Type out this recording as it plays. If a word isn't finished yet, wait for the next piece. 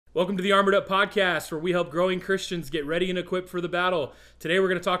Welcome to the Armored Up Podcast, where we help growing Christians get ready and equipped for the battle. Today we're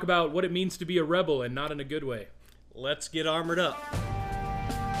going to talk about what it means to be a rebel, and not in a good way. Let's get armored up.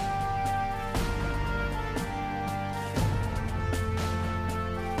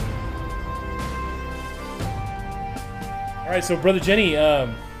 All right, so Brother Jenny,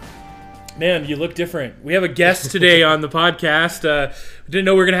 man, you look different. We have a guest today on the podcast. We didn't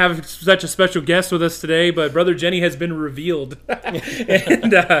know we were going to have such a special guest with us today, but Brother Jenny has been revealed. And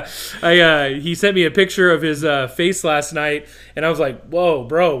he sent me a picture of his face last night, and I was like, whoa,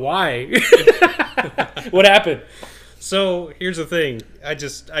 bro, why? What happened? So here's the thing.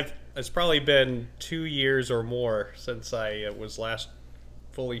 It's probably been 2 years or more since I was last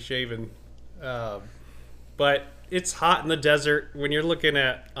fully shaven. But it's hot in the desert when you're looking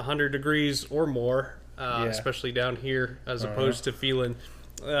at 100 degrees or more, especially down here, as opposed to feeling,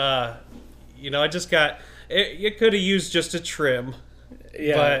 I just got, it could have used just a trim.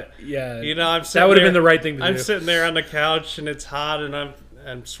 Yeah, but, I'm sitting that would have there, been the right thing to do. I'm sitting there on the couch and it's hot and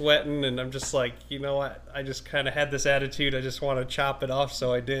I'm sweating and I'm just like, you know what? I just kind of had this attitude. I just want to chop it off,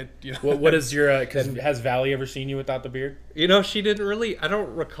 so I did. What is your? Because has Valley ever seen you without the beard? She didn't really. I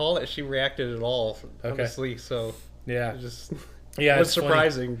don't recall that she reacted at all. Honestly, so yeah, it was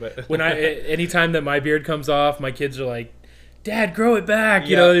surprising. Funny. But when anytime that my beard comes off, my kids are like, "Dad, grow it back."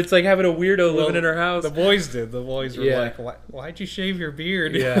 It's like having a weirdo living in our house. The boys did. The boys were like, "Why'd you shave your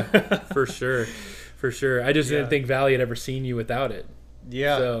beard?" Yeah, for sure. I just didn't think Valley had ever seen you without it.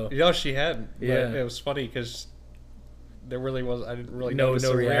 Yeah, so, she hadn't. Yeah, it was funny because there really was. I didn't really no notice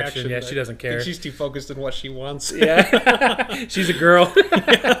a reaction. Yeah, she doesn't care. I think she's too focused on what she wants. Yeah, she's a girl.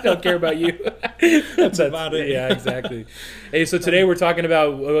 Don't care about you. That's about it. Yeah, exactly. Hey, so today we're talking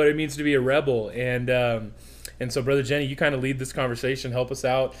about what it means to be a rebel, and so, Brother Jenny, you kind of lead this conversation, help us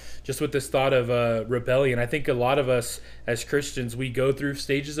out just with this thought of rebellion. I think a lot of us as Christians, we go through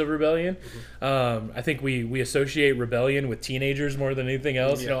stages of rebellion. I think we associate rebellion with teenagers more than anything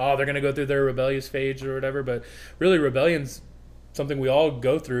else. Yeah. They're going to go through their rebellious phase or whatever. But really, rebellion's something we all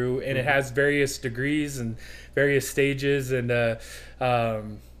go through, and it has various degrees and various stages.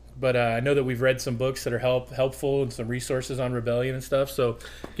 But I know that we've read some books that are helpful and some resources on rebellion and stuff. So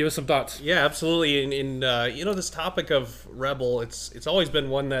give us some thoughts. Yeah, absolutely. And this topic of rebel, it's always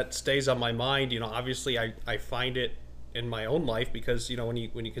been one that stays on my mind. Obviously I find it in my own life because, when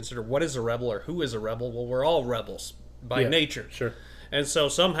you consider what is a rebel or who is a rebel, well, we're all rebels by nature. Sure. And so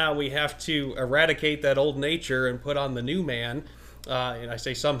somehow we have to eradicate that old nature and put on the new man. And I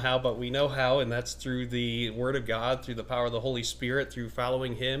say somehow, but we know how, and that's through the Word of God, through the power of the Holy Spirit, through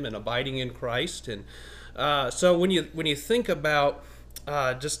following Him and abiding in Christ. And so when you think about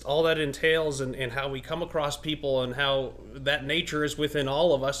just all that entails and how we come across people and how that nature is within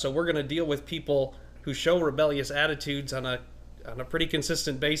all of us, so we're going to deal with people who show rebellious attitudes on a pretty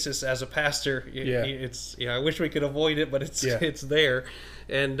consistent basis as a pastor. It's I wish we could avoid it, but it's there.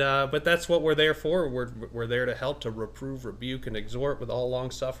 And but that's what we're there for. We're there to help, to reprove, rebuke, and exhort with all long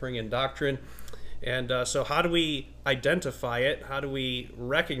suffering and doctrine. And so how do we identify it? How do we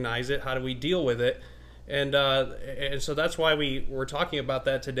recognize it? How do we deal with it? And so that's why we're talking about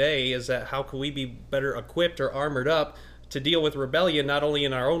that today, is that how can we be better equipped or armored up to deal with rebellion, not only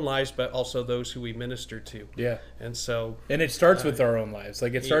in our own lives, but also those who we minister to. Yeah. And so... And it starts with our own lives.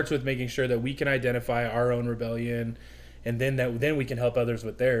 Like, it starts with making sure that we can identify our own rebellion, and then we can help others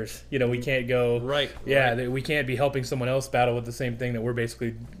with theirs. We can't go... Right. Yeah, right. We can't be helping someone else battle with the same thing that we're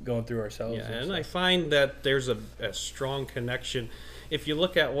basically going through ourselves. Yeah, and I find that there's a strong connection. If you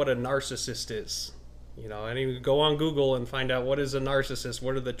look at what a narcissist is, and you go on Google and find out what is a narcissist,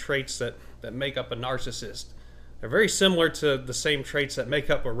 what are the traits that make up a narcissist. They're very similar to the same traits that make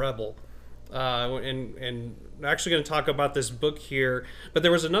up a rebel. And I'm actually going to talk about this book here. But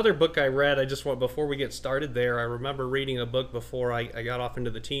there was another book I read. Before we get started there, I remember reading a book before I got off into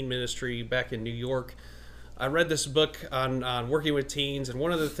the teen ministry back in New York. I read this book on working with teens. And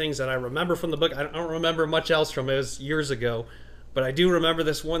one of the things that I remember from the book, I don't remember much else from it. It was years ago. But I do remember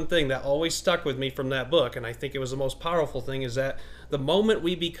this one thing that always stuck with me from that book. And I think it was the most powerful thing, is that the moment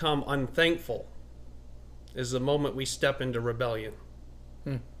we become unthankful is the moment we step into rebellion.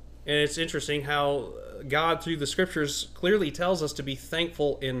 And it's interesting how God, through the scriptures, clearly tells us to be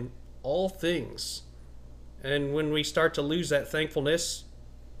thankful in all things. And when we start to lose that thankfulness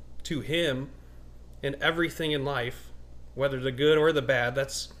to Him in everything in life, whether the good or the bad,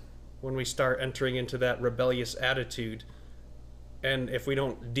 that's when we start entering into that rebellious attitude. And if we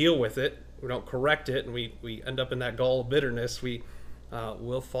don't deal with it, we don't correct it, and we end up in that gall of bitterness, we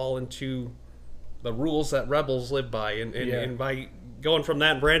will fall into the rules that rebels live by. And by going from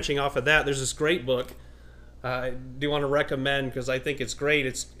that and branching off of that, there's this great book I do want to recommend, because I think it's great.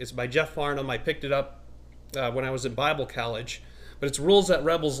 It's by Jeff Farnham. I picked it up when I was in Bible college. But it's Rules That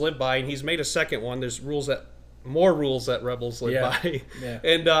Rebels Live By, and he's made a second one. There's more rules that rebels live by. Yeah.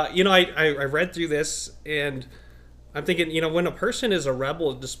 And, I read through this, and I'm thinking, when a person is a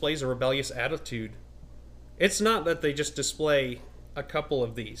rebel, it displays a rebellious attitude. It's not that they just display a couple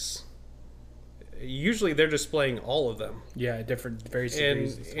of these. Usually they're displaying all of them. Yeah, different, various And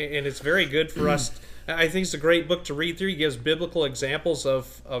degrees. it's very good for us. I think it's a great book to read through. He gives biblical examples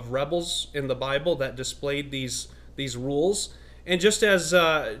of rebels in the Bible that displayed these rules. And just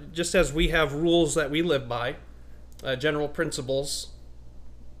as we have rules that we live by, general principles,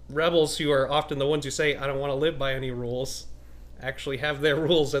 rebels, who are often the ones who say, I don't want to live by any rules, actually have their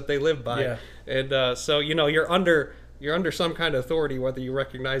rules that they live by. Yeah. And so, you're under some kind of authority, whether you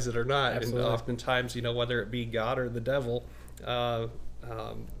recognize it or not. Absolutely. And oftentimes, whether it be God or the devil, or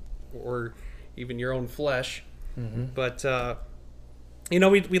even your own flesh. Mm-hmm. But,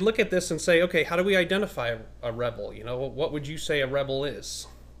 we look at this and say, okay, how do we identify a rebel? What would you say a rebel is?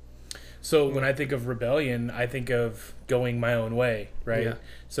 So when I think of rebellion, I think of going my own way, right? Yeah.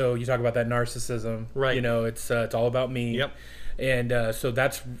 So you talk about that narcissism, Right. It's all about me. Yep. And so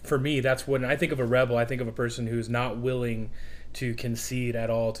that's, for me, that's when I think of a rebel. I think of a person who's not willing to concede at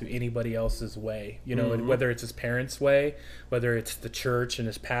all to anybody else's way. And whether it's his parents' way, whether it's the church and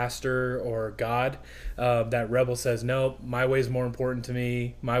his pastor or God, that rebel says, no, my way is more important to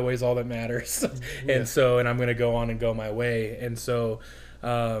me. My way is all that matters. Yeah. And I'm going to go on and go my way. And so,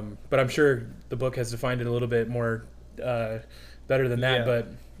 but I'm sure the book has defined it a little bit more better than that. Yeah. But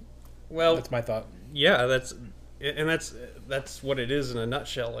Well, that's my thought. yeah, that's what it is in a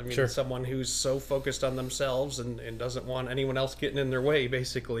nutshell. I mean, Sure. someone who's so focused on themselves and doesn't want anyone else getting in their way,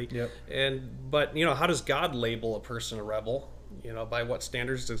 basically. Yep. But how does God label a person a rebel? By what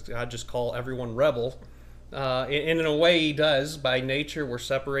standards does God just call everyone rebel? And in a way, He does. By nature, we're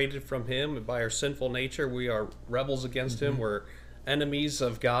separated from Him. By our sinful nature, we are rebels against Him. We're enemies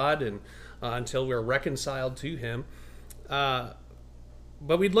of God, and until we're reconciled to Him.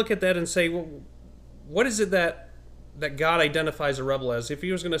 But we'd look at that and say, well, what is it that God identifies a rebel as? If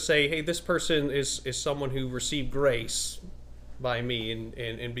He was going to say, hey, this person is someone who received grace by me,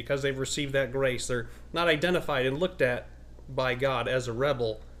 and because they've received that grace, they're not identified and looked at by God as a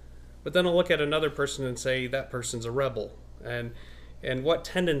rebel. But then I'll look at another person and say, that person's a rebel. And what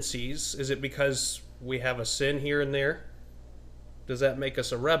tendencies? Is it because we have a sin here and there? Does that make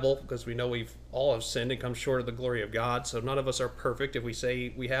us a rebel? Because we know we've all have sinned and come short of the glory of God. So none of us are perfect. If we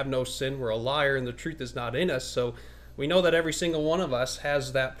say we have no sin, we're a liar and the truth is not in us. So we know that every single one of us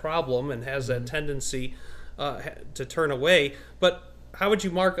has that problem and has that tendency to turn away. But how would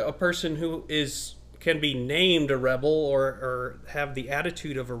you mark a person who can be named a rebel or have the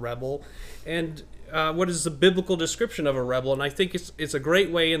attitude of a rebel? And what is the biblical description of a rebel? And I think it's a great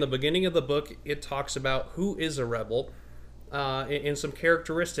way. In the beginning of the book, it talks about who is a rebel. In some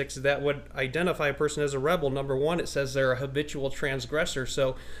characteristics that would identify a person as a rebel. Number one, it says they're a habitual transgressor.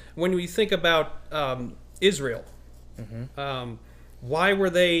 So when we think about Israel, why were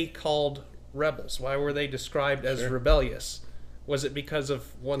they called rebels? Why were they described as rebellious? Was it because of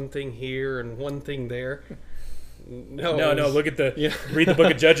one thing here and one thing there? No. Look at read the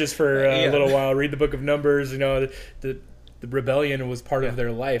book of Judges for a Yeah. little while. Read the book of Numbers. The rebellion was part of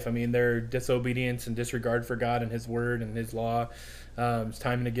their life. I mean, their disobedience and disregard for God and His word and His law, time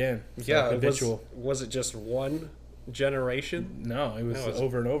and again. So habitual. Was it just one generation? No, it was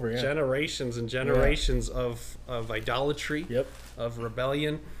over and over. Yeah. Generations and generations of idolatry, Yep. of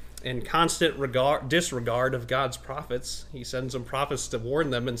rebellion, and constant disregard of God's prophets. He sends them prophets to warn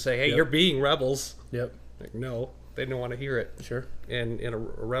them and say, hey, you're being rebels. Yep. Like, no, they didn't want to hear it. Sure. And a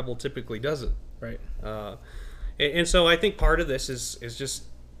rebel typically doesn't. Right. And so I think part of this is just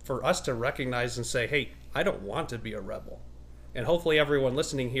for us to recognize and say, hey, I don't want to be a rebel. And hopefully everyone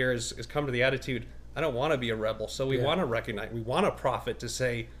listening here has come to the attitude, I don't want to be a rebel. So we want to recognize, we want a prophet to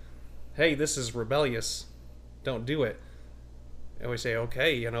say, hey, this is rebellious. Don't do it. And we say,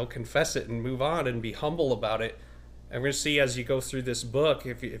 okay, confess it and move on and be humble about it. And we're going to see as you go through this book,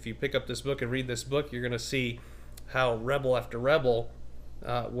 if you pick up this book and read this book, you're going to see how rebel after rebel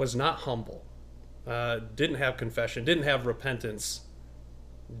was not humble. Didn't have confession, didn't have repentance,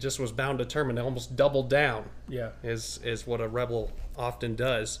 just was bound, determined, almost doubled down. Yeah. Is what a rebel often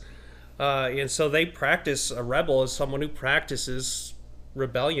does. And so they practice, a rebel is someone who practices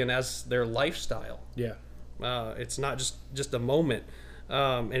rebellion as their lifestyle. Yeah. It's not just a moment,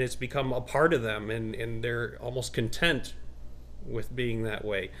 and it's become a part of them, and they're almost content with being that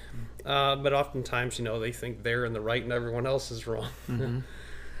way. But oftentimes, they think they're in the right and everyone else is wrong.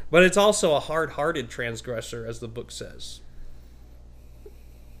 But it's also a hard-hearted transgressor, as the book says.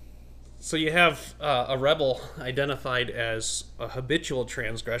 So you have a rebel identified as a habitual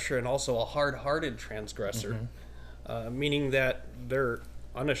transgressor and also a hard-hearted transgressor, meaning that they're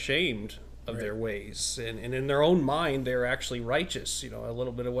unashamed of their ways, and in their own mind they're actually righteous. You know, a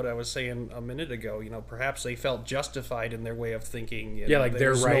little bit of what I was saying a minute ago. You know, perhaps they felt justified in their way of thinking. Yeah, like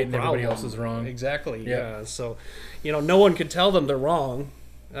they're right and everybody else is wrong. Exactly. Yeah. So, you know, no one could tell them they're wrong.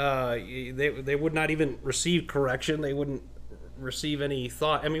 They would not even receive correction. They wouldn't receive any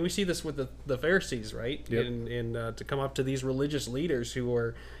thought. I mean, we see this with the Pharisees, right? Yep. In to come up to these religious leaders who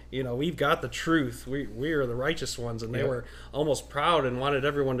were, you know, we've got the truth. We are the righteous ones, and they were almost proud and wanted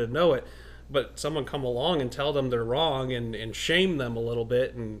everyone to know it. But someone come along and tell them they're wrong and shame them a little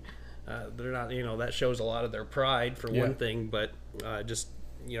bit, and they're not, you know, that shows a lot of their pride for one thing, but just,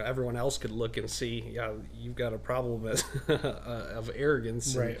 you know, everyone else could look and see, yeah, you've got a problem of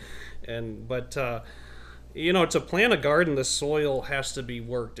arrogance. Right. But you know, to plant a garden, the soil has to be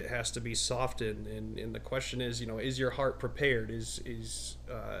worked. It has to be softened, and the question is, you know, is your heart prepared? Is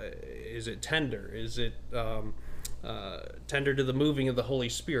it tender? Is it tender to the moving of the Holy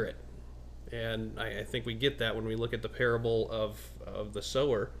Spirit? And I think we get that when we look at the parable of the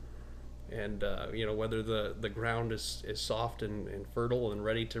sower, and you know, whether the ground is soft and fertile and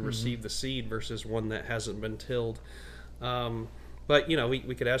ready to receive the seed versus one that hasn't been tilled. But you know,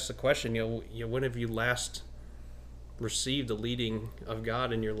 we could ask the question, you know, when have you last received the leading of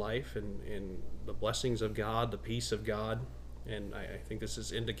God in your life, and the blessings of God, the peace of God? And I think this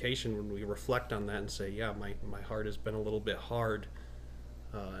is indication when we reflect on that and say, yeah, my heart has been a little bit hard.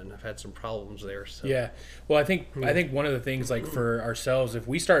 And I've had some problems there. So. Yeah. Well, I think one of the things, like for ourselves, if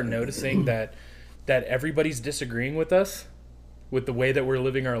we start noticing that everybody's disagreeing with us, with the way that we're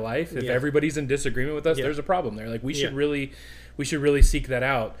living our life, if everybody's in disagreement with us, there's a problem there. Like we should really seek that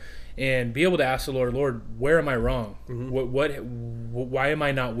out and be able to ask the Lord, where am I wrong? Why am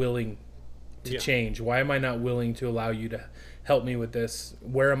I not willing to change? Why am I not willing to allow you to help me with this?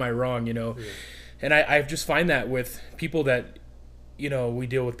 Where am I wrong? You know, and I just find that with people that, you know, we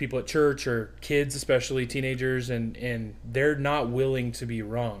deal with people at church or kids, especially teenagers, and they're not willing to be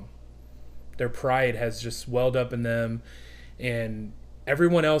wrong. Their pride has just welled up in them, and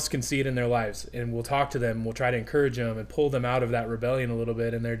everyone else can see it in their lives. And we'll talk to them, we'll try to encourage them and pull them out of that rebellion a little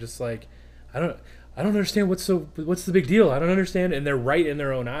bit, and they're just like, I don't understand what's the big deal. I don't understand, and they're right in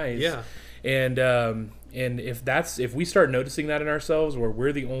their own eyes. Yeah. And if we start noticing that in ourselves, where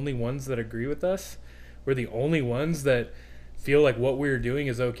we're the only ones that agree with us, we're the only ones that feel like what we're doing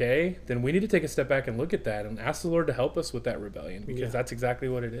is okay, then we need to take a step back and look at that and ask the Lord to help us with that rebellion, because that's exactly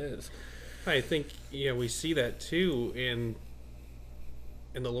what it is. I think, you know, we see that too in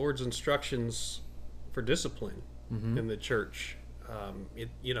the Lord's instructions for discipline in the church.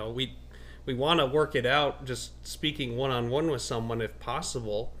 You know, we want to work it out just speaking one-on-one with someone if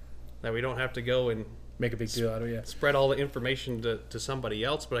possible, that we don't have to go and make a big deal out of it. Spread all the information to somebody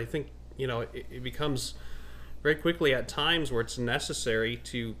else. But I think, you know, it becomes very quickly at times where it's necessary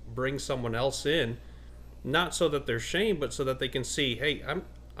to bring someone else in, not so that they're shamed, but so that they can see, hey,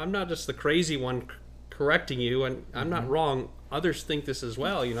 I'm not just the crazy one correcting you, and I'm not wrong. Others think this as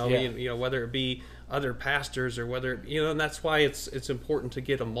well, you know. You know, whether it be other pastors or whether, you know, and that's why it's important to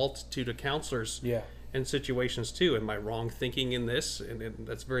get a multitude of counselors in situations too. Am I wrong thinking in this? And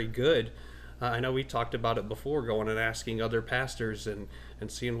that's very good. I know we talked about it before, going and asking other pastors and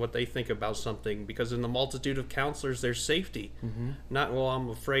seeing what they think about something, because in the multitude of counselors there's safety. Not, well, I'm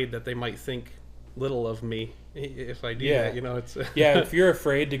afraid that they might think little of me if I do that, you know. It's if you're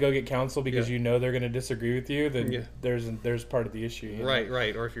afraid to go get counsel because you know they're going to disagree with you, then there's part of the issue, you know?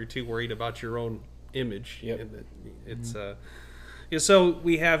 Right. Or if you're too worried about your own image. It's so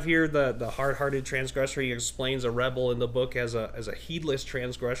we have here the hard-hearted transgressor. He explains a rebel in the book as a heedless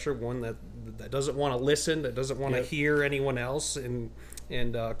transgressor, one that doesn't want to listen, that doesn't want to hear anyone else, and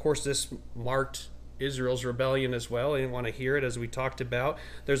of course this marked Israel's rebellion as well. They didn't want to hear it, as we talked about.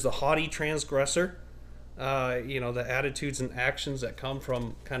 There's the haughty transgressor. You know, the attitudes and actions that come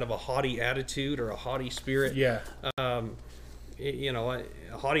from kind of a haughty attitude or a haughty spirit. You know,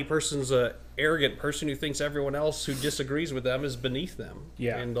 a haughty person's a arrogant person who thinks everyone else who disagrees with them is beneath them.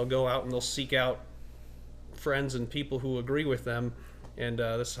 And they'll go out and they'll seek out friends and people who agree with them. And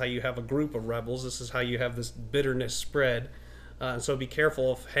this is how you have a group of rebels. This is how you have this bitterness spread. And so be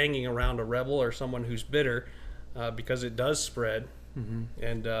careful of hanging around a rebel or someone who's bitter, because it does spread.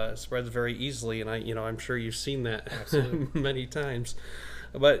 And it spreads very easily. And I'm sure you've seen that many times.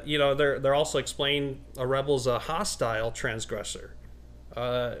 But, you know, they're also explain a rebel's a hostile transgressor.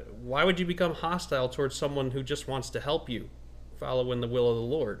 Why would you become hostile towards someone who just wants to help you following the will of the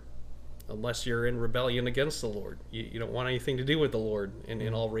Lord, unless you're in rebellion against the Lord. You don't want anything to do with the Lord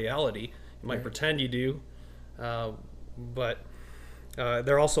in all reality. You might pretend you do, but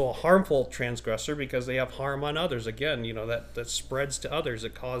they're also a harmful transgressor because they have harm on others. Again, that spreads to others.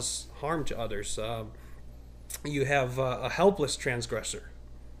 It causes harm to others. You have a helpless transgressor.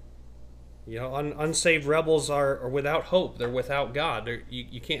 Unsaved rebels are without hope. They're without God.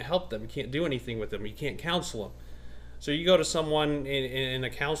 You can't help them. You can't do anything with them. You can't counsel them. So you go to someone in a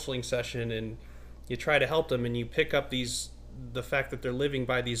counseling session and you try to help them, and you pick up the fact that they're living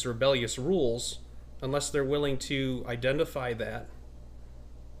by these rebellious rules. Unless they're willing to identify that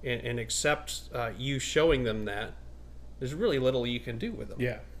and accept you showing them that, there's really little you can do with them.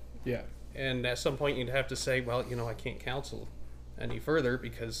 Yeah. And at some point you'd have to say, well, I can't counsel any further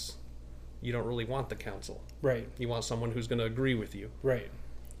because you don't really want the counsel. Right. You want someone who's going to agree with you. Right.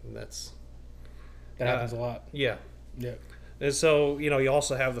 And that happens a lot. Yeah. Yeah. And so, you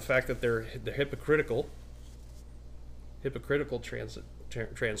also have the fact that they're hypocritical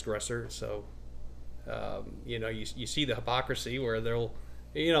transgressor. So, you see the hypocrisy where they'll,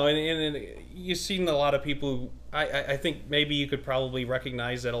 and you've seen a lot of people who, I think maybe you could probably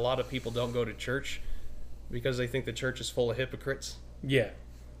recognize that a lot of people don't go to church because they think the church is full of hypocrites. Yeah.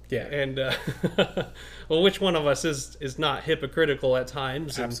 And well, which one of us is not hypocritical at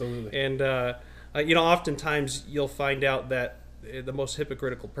times? Absolutely. And oftentimes you'll find out that the most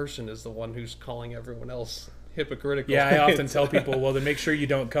hypocritical person is the one who's calling everyone else hypocritical. Yeah, I often tell people, well, then make sure you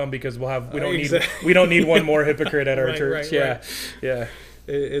don't come because we don't need one more hypocrite at our church. Yeah.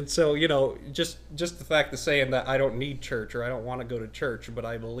 And so, just the fact of saying that I don't need church or I don't want to go to church, but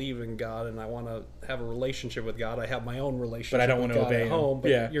I believe in God and I want to have a relationship with God. I have my own relationship but I don't want to obey at home. But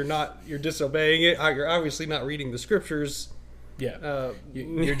yeah. you're disobeying it. You're obviously not reading the scriptures. Yeah.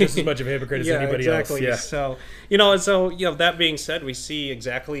 You're just as much of a hypocrite as anybody else. Yeah. So, that being said, we see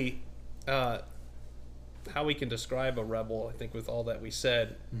exactly how we can describe a rebel, I think, with all that we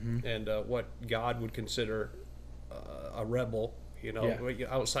said, and what God would consider a rebel.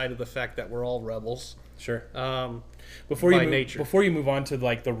 Outside of the fact that we're all rebels. Sure. Before you move on to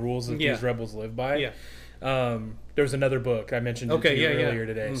like the rules that these rebels live by, there was another book I mentioned to you earlier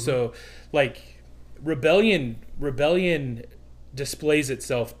today. Mm-hmm. So, like, rebellion displays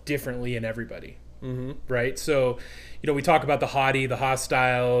itself differently in everybody. Mm-hmm. Right? So, we talk about the haughty, the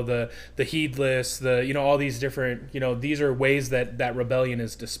hostile, the heedless, all these different, these are ways that rebellion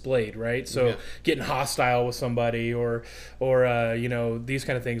is displayed, right? So getting hostile with somebody or these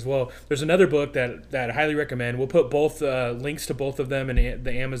kind of things. Well, there's another book that I highly recommend. We'll put both links to both of them and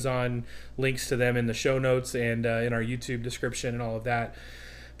the Amazon links to them in the show notes and in our YouTube description and all of that.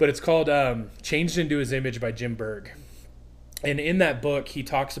 But it's called Changed into His Image by Jim Berg. And in that book, he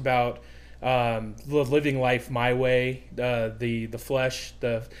talks about living life my way, the flesh,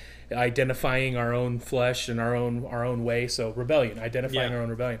 the identifying our own flesh and our own way. So rebellion, identifying our own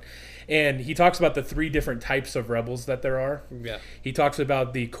rebellion. And he talks about the three different types of rebels that there are. Yeah. He talks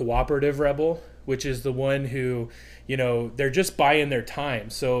about the cooperative rebel, which is the one who, they're just buying their time.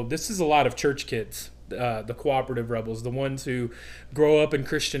 So this is a lot of church kids, the cooperative rebels, the ones who grow up in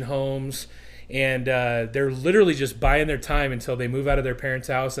Christian homes. And they're literally just buying their time until they move out of their parents'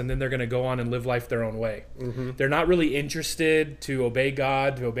 house, and then they're going to go on and live life their own way. Mm-hmm. They're not really interested to obey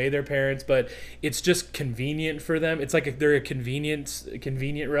God, to obey their parents, but it's just convenient for them. It's like they're a convenient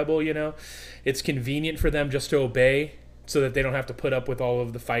rebel, It's convenient for them just to obey so that they don't have to put up with all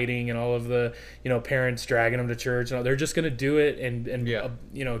of the fighting and all of the, parents dragging them to church. They're just going to do it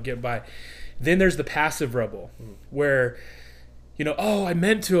and get by. Then there's the passive rebel, where I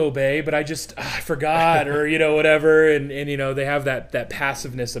meant to obey, but I just I forgot, or whatever, and they have that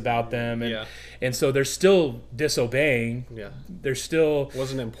passiveness about them, and so they're still disobeying. Yeah, they're still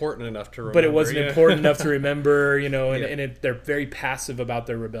wasn't important enough to remember, but it wasn't important enough to remember, they're very passive about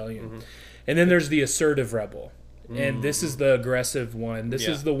their rebellion. Mm-hmm. And then there's the assertive rebel. And this is the aggressive one. This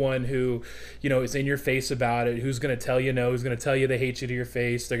is the one who, is in your face about it, who's going to tell you no, who's going to tell you they hate you to your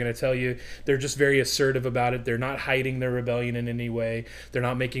face. They're going to tell you, they're just very assertive about it. They're not hiding their rebellion in any way. They're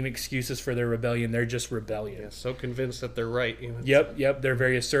not making excuses for their rebellion. They're just rebellious. Yeah, so convinced that they're right. Yep. They're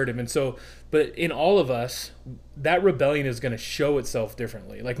very assertive. And so, but in all of us, that rebellion is going to show itself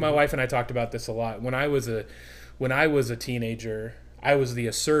differently. Like my wife and I talked about this a lot. When I was a teenager, I was the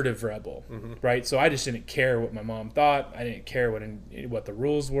assertive rebel, right? So I just didn't care what my mom thought. I didn't care what the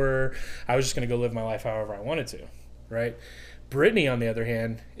rules were. I was just going to go live my life however I wanted to, right? Brittany, on the other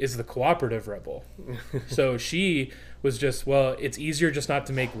hand, is the cooperative rebel. So she was just, it's easier just not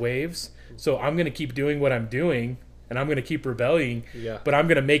to make waves. So I'm going to keep doing what I'm doing, and I'm going to keep rebelling, but I'm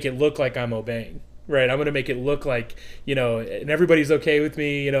going to make it look like I'm obeying. right? I'm going to make it look like, and everybody's okay with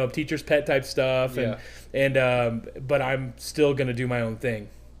me, teacher's pet type stuff. But I'm still going to do my own thing,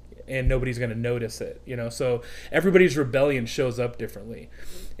 and nobody's going to notice it, So everybody's rebellion shows up differently.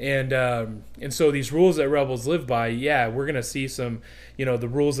 And so these rules that rebels live by, we're going to see some, the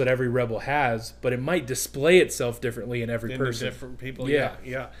rules that every rebel has, but it might display itself differently in every person. Different people. Yeah.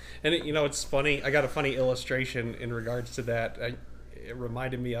 And it's funny. I got a funny illustration in regards to that. It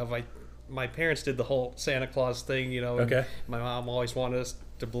reminded me of, my parents did the whole Santa Claus thing, Okay. My mom always wanted us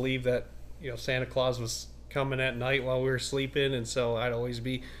to believe that, Santa Claus was coming at night while we were sleeping, and so I'd always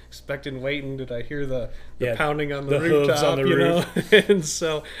be expecting, waiting. Did I hear the pounding on the rooftop? On the roof. And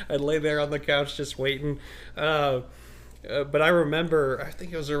so I'd lay there on the couch just waiting. But I remember, I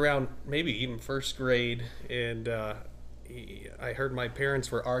think it was around maybe even first grade, and I heard my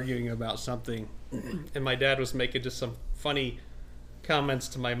parents were arguing about something, and my dad was making just some funny comments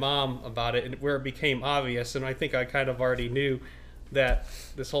to my mom about it, and where it became obvious, and I think I kind of already knew that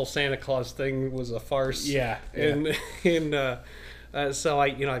this whole Santa Claus thing was a farce. Yeah. And so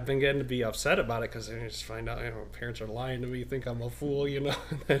I've been getting to be upset about it, because I just find out, parents are lying to me, think I'm a fool,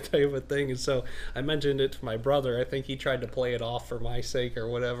 that type of thing. And so I mentioned it to my brother. I think he tried to play it off for my sake or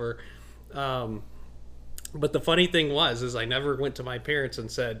whatever. But the funny thing is I never went to my parents and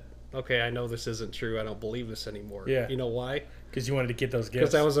said, okay, I know this isn't true. I don't believe this anymore. Yeah. You know why? Because you wanted to get those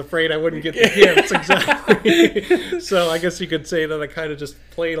gifts. Because I was afraid I wouldn't get the gifts, exactly. So I guess you could say that I kind of just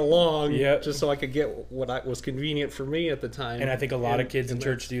played along, just so I could get what was convenient for me at the time. And I think a lot of kids in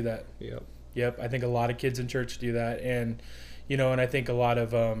church do that. Yep. I think a lot of kids in church do that, and and I think a lot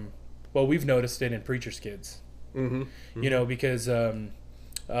of we've noticed it in preachers' kids. Mm-hmm. Because a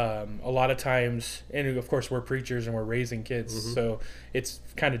lot of times, and of course we're preachers and we're raising kids, so it's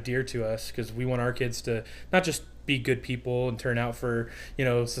kind of dear to us, because we want our kids to not just be good people and turn out for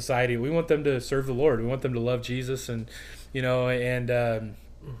society. We want them to serve the Lord. We want them to love Jesus, and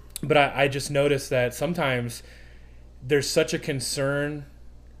but I just noticed that sometimes there's such a concern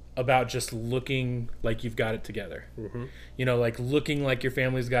about just looking like you've got it together. Like looking like your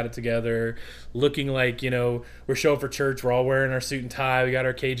family's got it together, looking like we're showing for church, we're all wearing our suit and tie, we got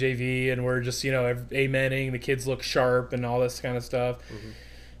our KJV, and we're just amening, the kids look sharp and all this kind of stuff.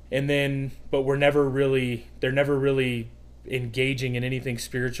 And then, but they're never really engaging in anything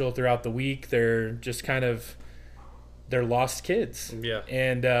spiritual throughout the week. They're just they're lost kids.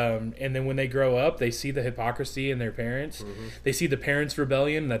 And then when they grow up, they see the hypocrisy in their parents. They see the parents'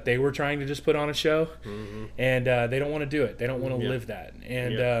 rebellion that they were trying to just put on a show, and they don't want to do it. They don't want to live that,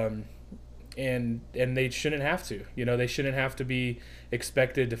 and they shouldn't have to. They shouldn't have to be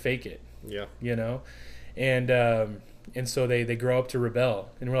expected to fake it. And so they grow up to rebel,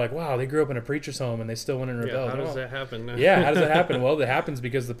 and we're like, wow, they grew up in a preacher's home and they still went and rebelled. How does that happen? How does that happen? Well, it happens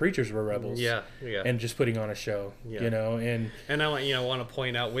because the preachers were rebels. And just putting on a show. And I want to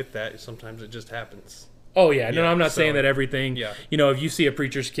point out with that, sometimes it just happens. Oh yeah, no, I'm not saying that everything. If you see a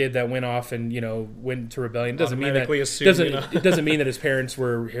preacher's kid that went off and went to rebellion, doesn't mean that it doesn't mean that his parents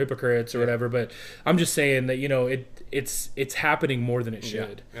were hypocrites or whatever. But I'm just saying that it's happening more than it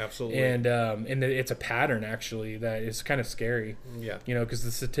should. Absolutely. And it's a pattern actually that is kind of scary. Because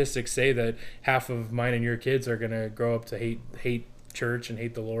the statistics say that half of mine and your kids are gonna grow up to hate church and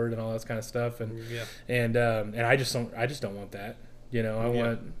hate the Lord and all that kind of stuff. And I just don't want that.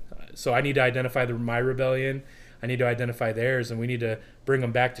 So I need to identify my rebellion. I need to identify theirs, and we need to bring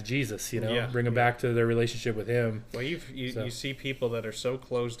them back to Jesus. Bring them back to their relationship with Him. Well, you see people that are so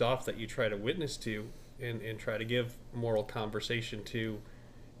closed off that you try to witness to, and try to give moral conversation to,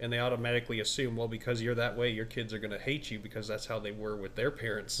 and they automatically assume, well, because you're that way, your kids are going to hate you because that's how they were with their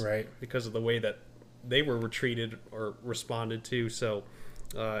parents, right? Because of the way that they were treated or responded to. So,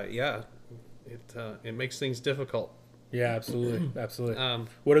 it makes things difficult. Yeah, absolutely.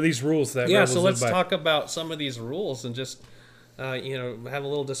 What are these rules that rebels so let's live by? talk about some of these rules and just have a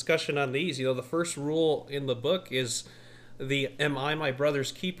little discussion on these. The first rule in the book is the "Am I my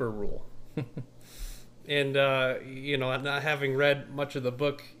brother's keeper" rule. And not having read much of the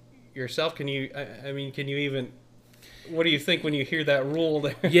book yourself, can you even, what do you think when you hear that rule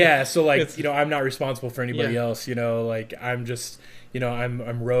there? Yeah, so I'm not responsible for anybody else, I'm just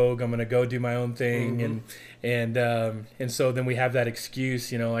I'm rogue, I'm gonna go do my own thing. And so then we have that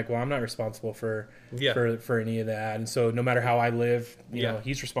excuse, well, I'm not responsible for any of that. And so no matter how I live,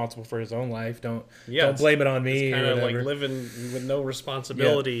 he's responsible for his own life. Don't blame it on me. It's kind of like living with no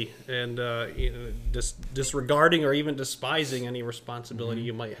responsibility and disregarding or even despising any responsibility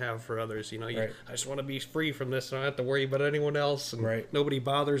you might have for others. I just want to be free from this, and I don't have to worry about anyone else, and nobody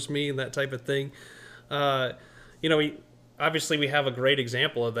bothers me, and that type of thing. Obviously we have a great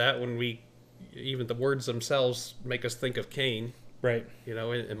example of that when we even the words themselves make us think of Cain. Right. You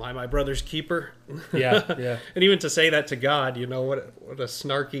know, am I my brother's keeper? Yeah. Yeah. And even to say that to God, you know, what a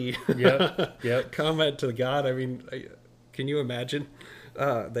snarky Yep. comment to God. I mean, can you imagine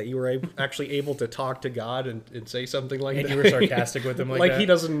that you were actually able to talk to God and say something like And that? you were sarcastic with him like that? he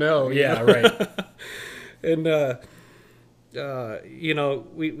doesn't know. You Yeah. know? Right. And, you know,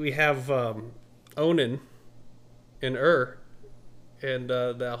 we have Onan and and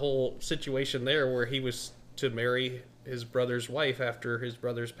that whole situation there where he was to marry his brother's wife after his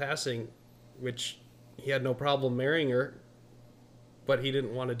brother's passing, which he had no problem marrying her, but he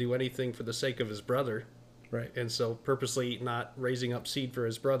didn't want to do anything for the sake of his brother. Right. And so purposely not raising up seed for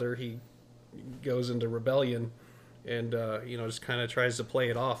his brother, he goes into rebellion and, you know, just kind of tries to play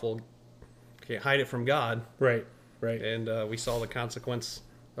it off. Well, can't hide it from God. Right. Right. And we saw the consequence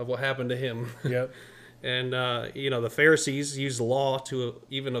of what happened to him. Yep. And, you know, the Pharisees used the law to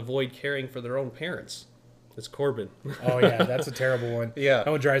even avoid caring for their own parents. It's Corbin. Oh, yeah. That's a terrible one. Yeah.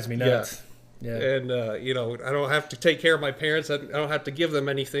 That one drives me nuts. Yeah. And, you know, I don't have to take care of my parents. I don't have to give them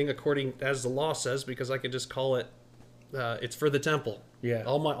anything according as the law says, because I can just call it, it's for the temple. Yeah.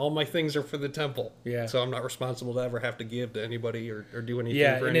 All my things are for the temple. Yeah. So I'm not responsible to ever have to give to anybody or do anything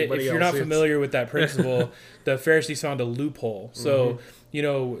Yeah, for and anybody if else. you're not familiar with that principle, the Pharisees found a loophole. So, you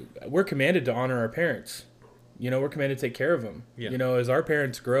know, we're commanded to honor our parents. You know, we're commanded to take care of them. Yeah. You know, as our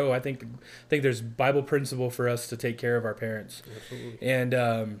parents grow, I think there's Bible principle for us to take care of our parents. Absolutely.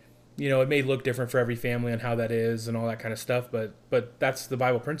 And you know, it may look different for every family and how that is and all that kind of stuff, but that's the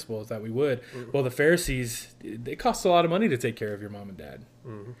Bible principle, is that we would. Well, the Pharisees, it costs a lot of money to take care of your mom and dad.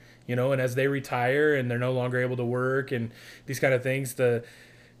 You know, and as they retire and they're no longer able to work and these kind of things,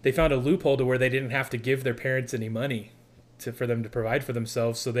 they found a loophole to where they didn't have to give their parents any money for them to provide for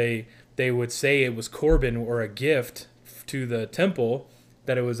themselves. So they would say it was Corban, or a gift to the temple,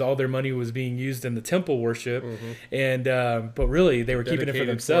 that it was all their money was being used in the temple worship, and but really they were keeping it for Dedicated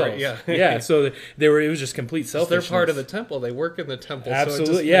themselves. yeah. Yeah. So it was just complete selfishness. They're part of the temple. They work in the temple.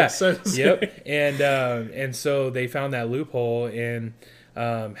 Absolutely, So it just makes sense. Yep. And so they found that loophole, and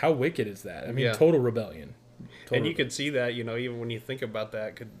how wicked is that? I mean, Yeah. total rebellion. And you could see that, you know, even when you think about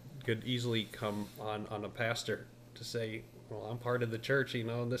that, could easily come on a pastor to say, well, I'm part of the church, you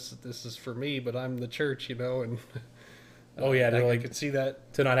know, this is for me, but I'm the church, you know, and Oh yeah, I could see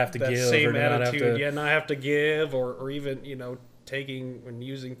that to not have to that give, same or to not have attitude, to, not have to give, or even, you know, taking and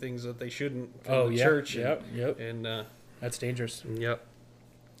using things that they shouldn't from the yeah, church. Yep. And That's dangerous. yep.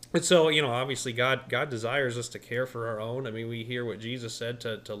 And so, you know, obviously God desires us to care for our own. I mean, we hear what Jesus said,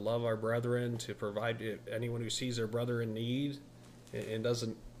 to love our brethren, to provide anyone who sees their brother in need and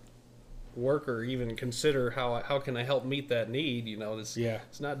doesn't work or even consider how can I help meet that need. You know,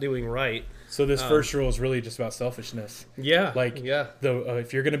 it's not doing right. So this first rule is really just about selfishness. Yeah. Like, yeah.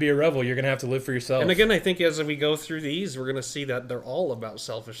 If you're going to be a rebel, you're going to have to live for yourself. And again, I think as we go through these, we're going to see that they're all about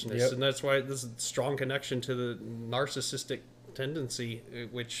selfishness. Yep. And that's why this is a strong connection to the narcissistic tendency,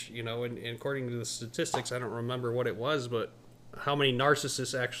 which, you know, and according to the statistics, I don't remember what it was, but how many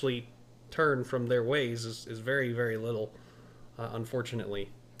narcissists actually turn from their ways is very, very little, unfortunately.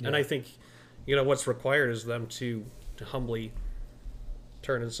 Yeah. And I think, you know, what's required is them to humbly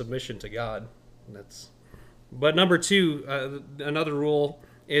turn in submission to God. But number two, another rule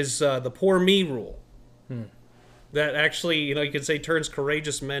is the poor me rule. That actually, you know, you could say turns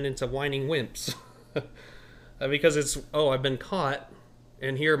courageous men into whining wimps. Because it's, I've been caught,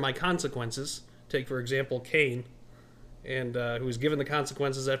 and here are my consequences. Take, for example, Cain, and who was given the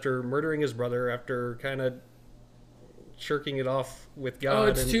consequences after murdering his brother, after kind of shirking it off with God.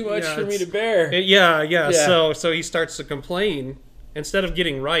 It's too much for me to bear. Yeah. So he starts to complain instead of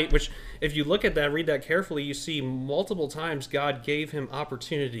getting right, which if you look at that, read that carefully, you see multiple times God gave him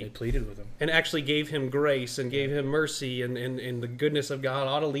opportunity. They pleaded with him. And actually gave him grace and gave him mercy, and the goodness of God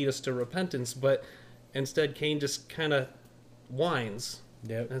ought to lead us to repentance. But instead, Cain just kind of whines.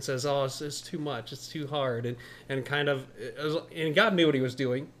 Yep. And says, it's too much, it's too hard. And kind of, and God knew what he was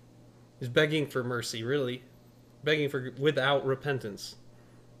doing. He's begging for mercy, really. Begging for without repentance.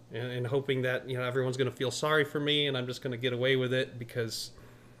 And hoping that, you know, everyone's going to feel sorry for me and I'm just going to get away with it because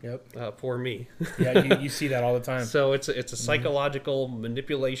poor me. Yeah, you see that all the time. So it's a psychological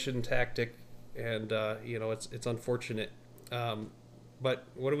manipulation tactic, and you know, it's unfortunate. But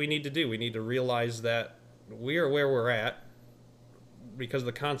what do we need to do? We need to realize that we are where we're at because of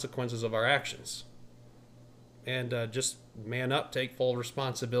the consequences of our actions. And just man up, take full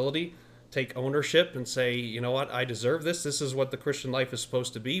responsibility, take ownership, and say, you know what, I deserve this. This is what the Christian life is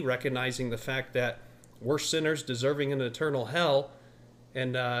supposed to be, recognizing the fact that we're sinners deserving an eternal hell.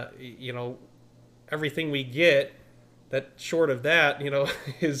 And, you know, everything we get that short of that,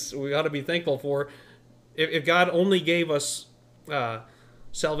 is we ought to be thankful for. If God only gave us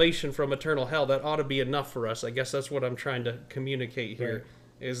salvation from eternal hell, that ought to be enough for us. I guess that's what I'm trying to communicate here. Right.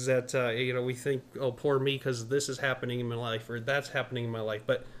 Is that we think, oh, poor me, because this is happening in my life or that's happening in my life.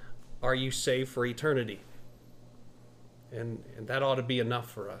 But are you saved for eternity? And that ought to be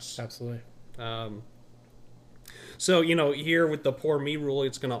enough for us. Absolutely. So here with the poor me rule,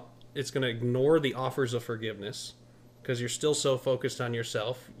 it's gonna ignore the offers of forgiveness because you're still so focused on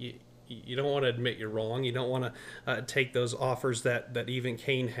yourself. You don't want to admit you're wrong. You don't want to take those offers that even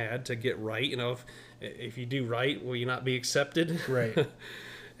Cain had to get right. If you do right, will you not be accepted? Right.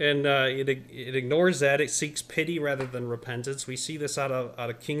 And it ignores that. It seeks pity rather than repentance. We see this out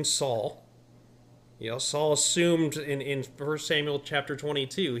of King Saul. Saul assumed in 1 Samuel chapter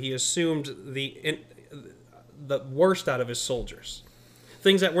 22, he assumed the worst out of his soldiers.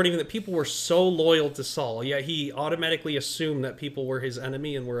 Things that weren't even, that people were so loyal to Saul, yet he automatically assumed that people were his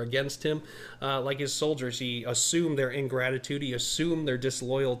enemy and were against him. Like his soldiers, he assumed their ingratitude, he assumed their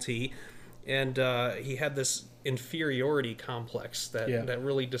disloyalty, and he had this inferiority complex that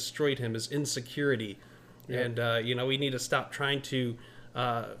really destroyed him, his insecurity. Yeah. And we need to stop trying to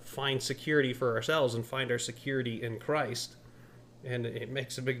find security for ourselves and find our security in Christ. And it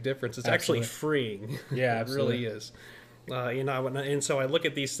makes a big difference. It's Absolutely. actually freeing. Yeah, It absolutely. really is. And so I look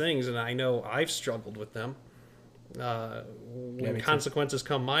at these things and I know I've struggled with them. When me too. consequences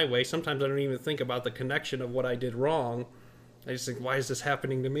come my way, sometimes I don't even think about the connection of what I did wrong. I just think, why is this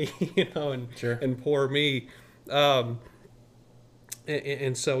happening to me? Sure. And poor me. And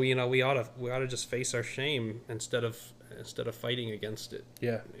so we ought to just face our shame instead of fighting against it.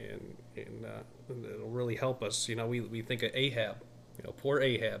 Yeah. And it'll really help us. We think of Ahab. Poor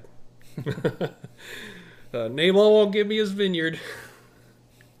Ahab. Nabal won't give me his vineyard.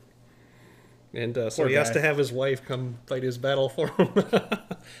 And so Poor he has guy. to have his wife come fight his battle for him.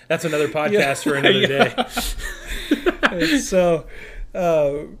 That's another podcast for another day. And so,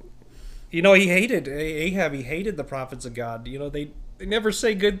 he hated Ahab. He hated the prophets of God. They never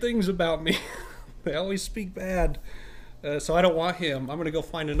say good things about me. They always speak bad. So I don't want him. I'm going to go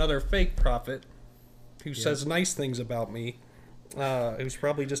find another fake prophet who says nice things about me. Who's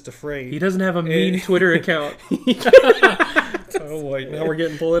probably just afraid. He doesn't have a mean Twitter account. Oh boy, now we're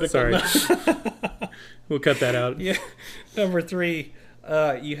getting political. Sorry. We'll cut that out. Yeah. Number 3,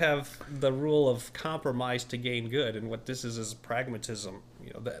 you have the rule of compromise to gain good, and what this is pragmatism.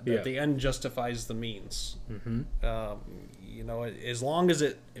 That the end justifies the means. Mm-hmm. As long as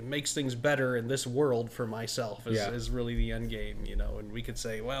it makes things better in this world for myself is really the end game. And we could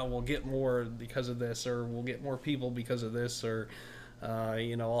say, well, we'll get more because of this, or we'll get more people because of this, or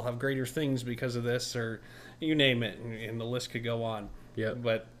I'll have greater things because of this, or you name it, and the list could go on. Yeah.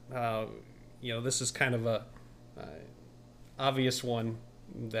 But this is kind of a obvious one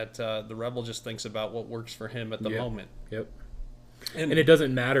that the rebel just thinks about what works for him at the moment. Yep. And it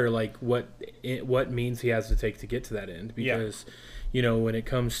doesn't matter like what means he has to take to get to that end, because when it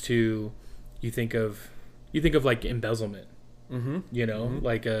comes to you think of like embezzlement. Mm-hmm.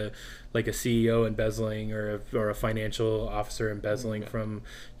 Like a CEO embezzling or a financial officer embezzling from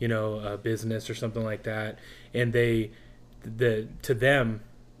a business or something like that, and to them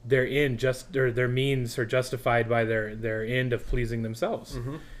their end or their means are justified by their end of pleasing themselves.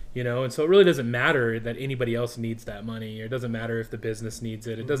 Mm-hmm. And so it really doesn't matter that anybody else needs that money, or it doesn't matter if the business needs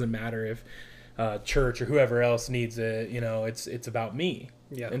it. It doesn't matter if church or whoever else needs it. It's about me.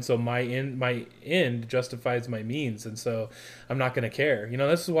 Yeah. And so my end justifies my means, and so I'm not going to care.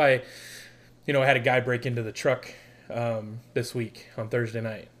 This is why, I had a guy break into the truck this week on Thursday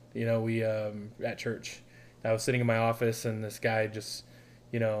night. We at church. I was sitting in my office, and this guy just,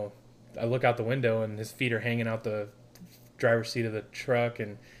 I look out the window, and his feet are hanging out the driver's seat of the truck,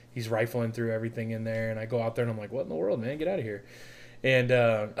 and he's rifling through everything in there. And I go out there, and I'm like, what in the world, man? Get out of here. And,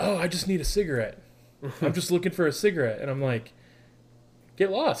 I just need a cigarette. I'm just looking for a cigarette. And I'm like, get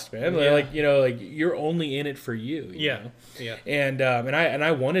lost, man. Yeah. Like you're only in it for you. You know? Yeah. And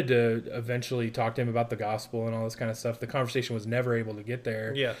I wanted to eventually talk to him about the gospel and all this kind of stuff. The conversation was never able to get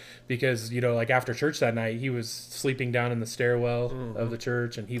there. Yeah. Because like after church that night, he was sleeping down in the stairwell of the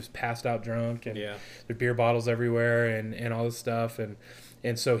church, and he was passed out drunk, and there were beer bottles everywhere and all this stuff,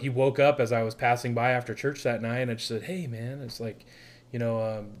 and so he woke up as I was passing by after church that night, and I just said, hey man, it's like,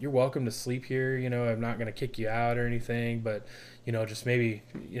 you're welcome to sleep here. I'm not going to kick you out or anything, but, just maybe,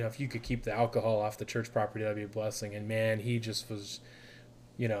 if you could keep the alcohol off the church property, that'd be a blessing. And man, he just was,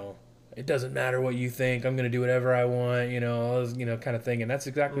 it doesn't matter what you think. I'm going to do whatever I want, kind of thing. And that's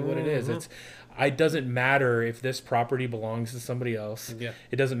exactly what it is. It doesn't matter if this property belongs to somebody else. Yeah.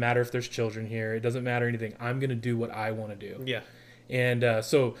 It doesn't matter if there's children here. It doesn't matter anything. I'm going to do what I want to do. Yeah. And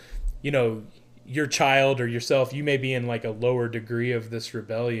so, your child or yourself, you may be in like a lower degree of this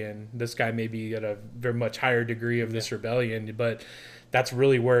rebellion. This guy may be at a very much higher degree of this rebellion, but that's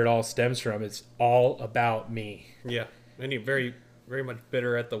really where it all stems from. It's all about me. Yeah. And you're very, very much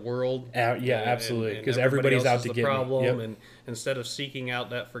bitter at the world. Absolutely. Because everybody's out to get problem. me. Yep. And instead of seeking out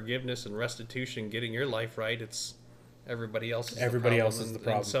that forgiveness and restitution, getting your life right, it's everybody else is the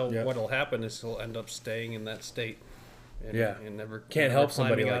problem. And so what'll happen is he'll end up staying in that state. And never can't help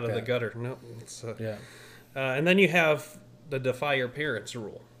somebody out like of that. the gutter. No. And then you have the defy your parents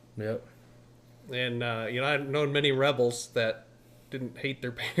rule. Yep. And I've known many rebels that didn't hate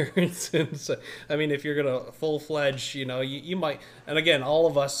their parents. And so, I mean, if you're gonna full-fledged, you might. And again, all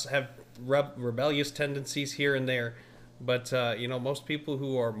of us have rebellious tendencies here and there. But most people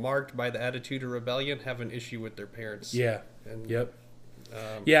who are marked by the attitude of rebellion have an issue with their parents. Yeah. And, yep.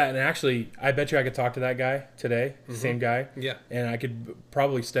 And actually, I bet you I could talk to that guy today, same guy. Yeah. And I could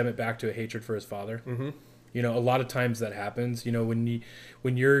probably stem it back to a hatred for his father. Mm-hmm. A lot of times that happens.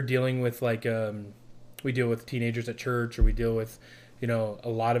 When you're dealing with like, we deal with teenagers at church, or we deal with, a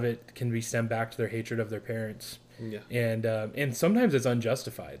lot of it can be stemmed back to their hatred of their parents. Yeah. And sometimes it's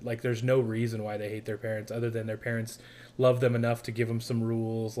unjustified. Like there's no reason why they hate their parents other than their parents loved them enough to give them some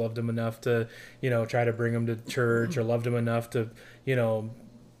rules, loved them enough to, try to bring them to church, or loved them enough to,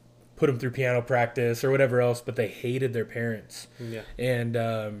 put them through piano practice or whatever else, but they hated their parents. Yeah.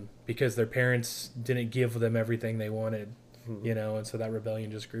 And because their parents didn't give them everything they wanted, and so that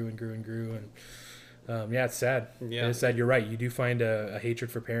rebellion just grew and grew and grew. And it's sad. Yeah. It's sad. You're right. You do find a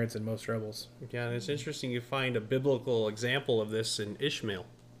hatred for parents in most rebels. Yeah, and it's interesting you find a biblical example of this in Ishmael.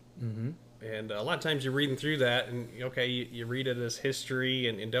 Mm-hmm. And a lot of times you're reading through that, and you read it as history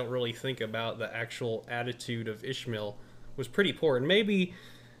and don't really think about the actual attitude of Ishmael was pretty poor. And maybe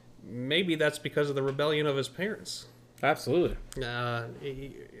that's because of the rebellion of his parents. Absolutely.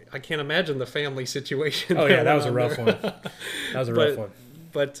 I can't imagine the family situation. Oh, yeah, that was a rough one. That was a rough one.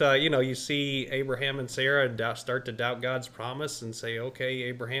 But, you see Abraham and Sarah start to doubt God's promise and say, okay,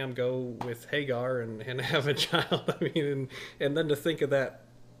 Abraham, go with Hagar and have a child. I mean, and then to think of that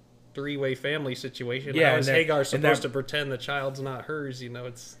three-way family situation. Yeah, how is Hagar supposed to pretend the child's not hers?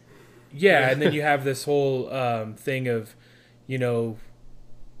 It's... Yeah, and then you have this whole thing of,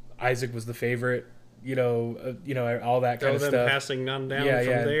 Isaac was the favorite, all that kind of stuff. Passing on down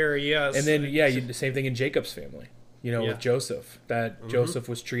from there, yes. And then, the same thing in Jacob's family. With Joseph, that Joseph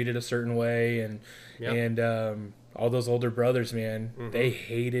was treated a certain way, and all those older brothers, man, they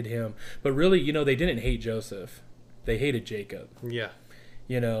hated him. But really, they didn't hate Joseph; they hated Jacob. Yeah.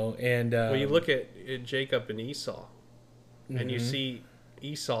 And well, you look at Jacob and Esau, and you see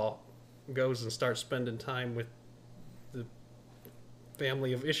Esau goes and starts spending time with the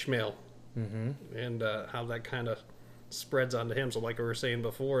family of Ishmael, and how that kind of spreads onto him. So, like we were saying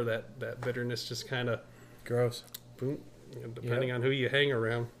before, that bitterness just kind of gross. Boom, depending on who you hang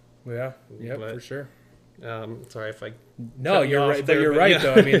around. Yeah, for sure. Sorry if I. No, you're right. You're right,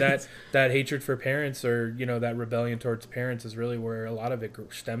 though. I mean that hatred for parents, or that rebellion towards parents, is really where a lot of it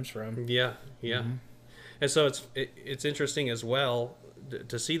stems from. Yeah. And so it's interesting as well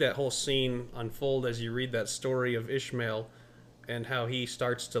to see that whole scene unfold as you read that story of Ishmael, and how he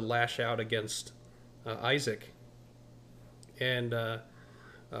starts to lash out against Isaac, and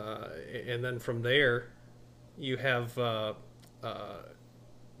then from there, you have them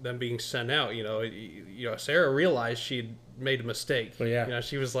being sent out. Sarah realized she'd made a mistake. Well, yeah.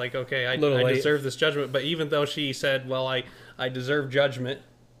 She was like, okay, I deserve this judgment. But even though she said, well, I deserve judgment,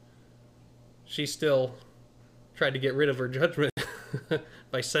 she still tried to get rid of her judgment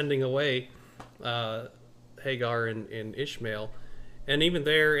by sending away Hagar and Ishmael. And even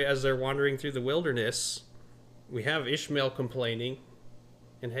there, as they're wandering through the wilderness, we have Ishmael complaining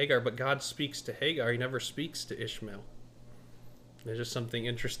and Hagar, but God speaks to Hagar. He never speaks to Ishmael. There's just something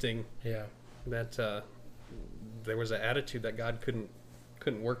interesting. Yeah. That there was an attitude that God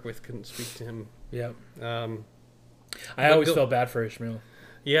couldn't work with, couldn't speak to him. Yeah. I always felt bad for Ishmael.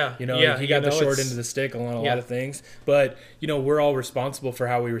 Yeah. He got the short end of the stick on a lot of things. But, we're all responsible for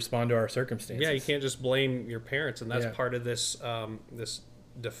how we respond to our circumstances. Yeah, you can't just blame your parents. And that's part of this this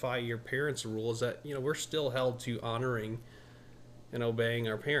defy your parents rule, is that, we're still held to honoring and obeying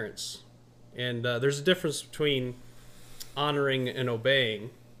our parents. And there's a difference between honoring and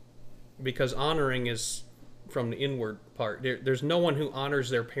obeying, because honoring is from the inward part. There's no one who honors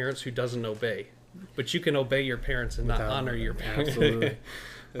their parents who doesn't obey. But you can obey your parents and not honor your parents. Absolutely.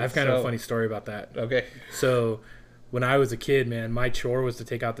 I have kind of a funny story about that. Okay. So, when I was a kid, man, my chore was to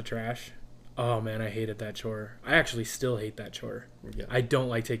take out the trash. Oh man, I hated that chore. I actually still hate that chore. Yeah. I don't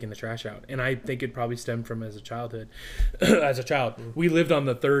like taking the trash out, and I think it probably stemmed from as a childhood. As a child, we lived on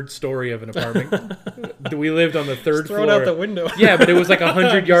the third story of an apartment. We lived on the third Throw floor. it out the window. Yeah, but it was like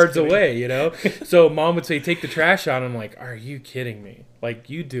 100 yards away, you know. So mom would say, "Take the trash out." I'm like, "Are you kidding me? Like,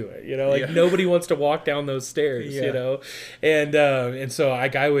 you do it, you know? Like nobody wants to walk down those stairs, you know." And so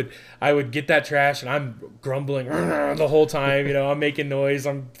I would get that trash, and I'm grumbling the whole time, you know. I'm making noise.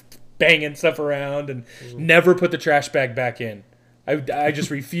 I'm banging stuff around, and never put the trash bag back in. I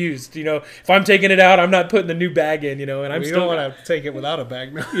just refused, you know. If I'm taking it out, I'm not putting the new bag in, you know. And I'm You still don't want to take it without a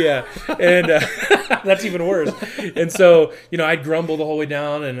bag now. yeah, and that's even worse. And so, you know, I'd grumble the whole way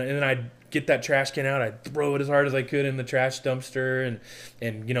down, and then I'd get that trash can out. I'd throw it as hard as I could in the trash dumpster,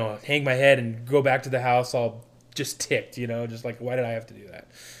 and you know, hang my head and go back to the house all just ticked, you know, just like, why did I have to do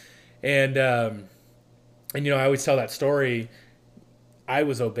that? And you know, I always tell that story. I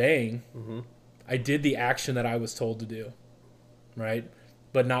was obeying. Mm-hmm. I did the action that I was told to do, right?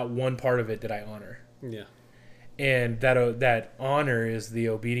 But not one part of it did I honor. Yeah. And that honor is the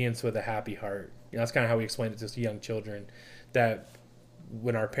obedience with a happy heart. You know, that's kind of how we explain it to young children, that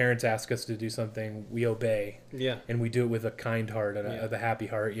when our parents ask us to do something, we obey. Yeah. And we do it with a kind heart and a happy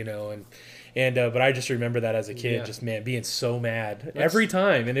heart, you know. And but I just remember that as a kid, just, man, being so mad every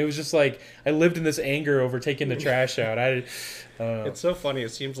time. And it was just like, I lived in this anger over taking the trash out. It's so funny. It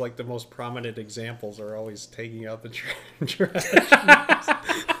seems like the most prominent examples are always taking out the trash.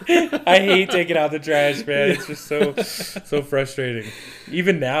 I hate taking out the trash, man. It's just so frustrating.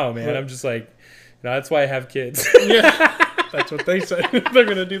 Even now, man, I'm just like, you know, that's why I have kids. Yeah. That's what they said. They're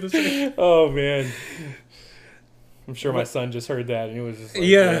going to do the same. Oh, man. I'm sure my son just heard that, and it was just like...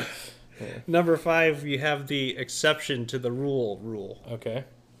 Yeah. Number 5, you have the exception to the rule. Okay.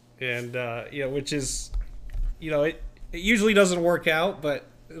 And, you know, which is, you know, it usually doesn't work out, but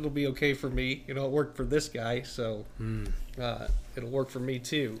it'll be okay for me. You know, it worked for this guy, so it'll work for me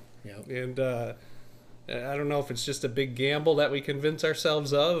too. Yep. And I don't know if it's just a big gamble that we convince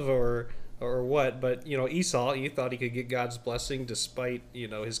ourselves of or what, but, you know, Esau, he thought he could get God's blessing despite, you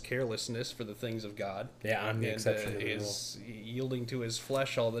know, his carelessness for the things of God. Yeah, I'm the exception to the rule. His yielding to his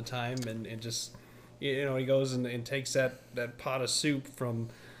flesh all the time, and just, you know, he goes and takes that pot of soup from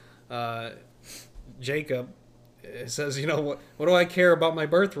Jacob. It says, you know, what do I care about my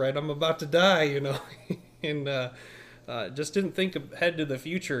birthright? I'm about to die, you know. And just didn't think ahead to the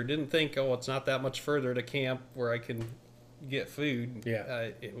future. Didn't think, oh, it's not that much further to camp where I can get food. Yeah.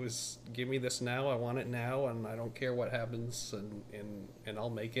 It was, give me this now. I want it now, and I don't care what happens, and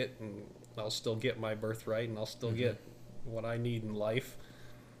I'll make it, and I'll still get my birthright, and I'll still get what I need in life.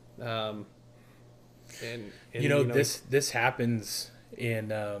 And you know, this happens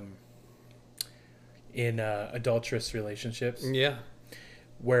in adulterous relationships. Yeah.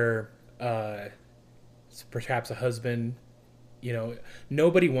 Where perhaps a husband, you know,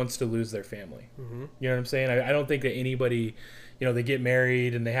 nobody wants to lose their family. Mm-hmm. You know what I'm saying? I don't think that anybody, you know, they get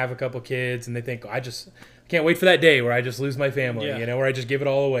married and they have a couple kids and they think, I can't wait for that day where I just lose my family, you know, where I just give it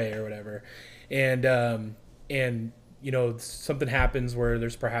all away or whatever. And you know, something happens where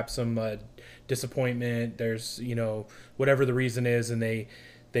there's perhaps some disappointment. There's, you know, whatever the reason is, and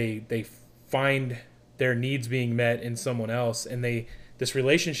they find their needs being met in someone else, and this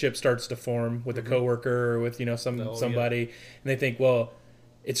relationship starts to form with a coworker or with, you know, somebody, and they think, well,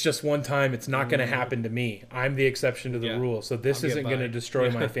 it's just one time. It's not going to happen to me. I'm the exception to the rule, so this isn't going to destroy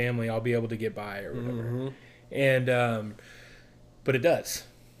my family. I'll be able to get by or whatever. And but it does.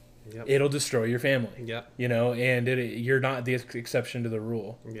 Yep. It'll destroy your family. Yep. You know, and you're not the exception to the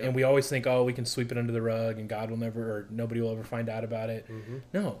rule. Yep. And we always think, oh, we can sweep it under the rug, and God will never, or nobody will ever find out about it. Mm-hmm.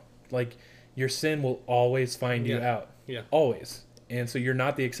 No, like, your sin will always find you out. Yeah. Always. And so you're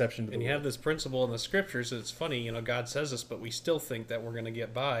not the exception to the rule. And you have this principle in the scriptures. It's funny, you know, God says this, but we still think that we're going to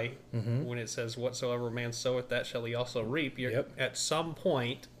get by when it says, whatsoever man soweth, that shall he also reap. At some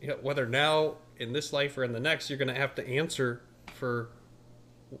point, whether now in this life or in the next, you're going to have to answer for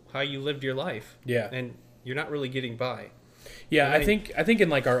how you lived your life. Yeah. And you're not really getting by. Yeah, I think in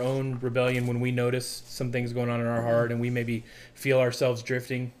like our own rebellion, when we notice some things going on in our heart and we maybe feel ourselves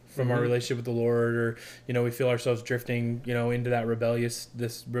drifting from our relationship with the Lord, or, you know, we feel ourselves drifting, you know, into that rebellious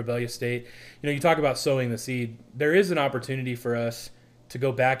state. You know, you talk about sowing the seed. There is an opportunity for us to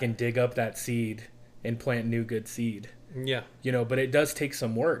go back and dig up that seed and plant new good seed. Yeah. You know, but it does take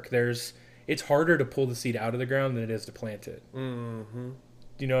some work. It's harder to pull the seed out of the ground than it is to plant it. Mm-hmm.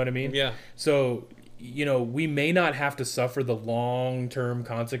 Do you know what I mean? Yeah. So, we may not have to suffer the long-term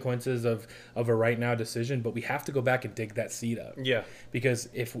consequences of a right now decision, but we have to go back and dig that seed up. Yeah. Because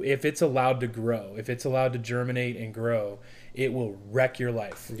if it's allowed to grow, if it's allowed to germinate and grow, it will wreck your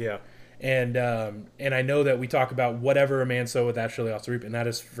life. Yeah. And I know that we talk about whatever a man soweth, that shall he also reap, and that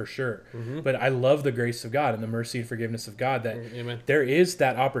is for sure. But I love the grace of God and the mercy and forgiveness of God, that Amen. there is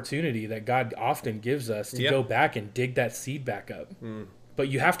that opportunity that God often gives us to go back and dig that seed back up. But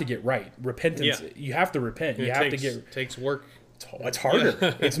you have to get right. Repentance. Yeah. You have to repent. You have to takes work. It's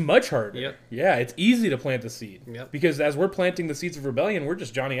harder. It's much harder. Yep. Yeah, it's easy to plant the seed. Yep. Because as we're planting the seeds of rebellion, we're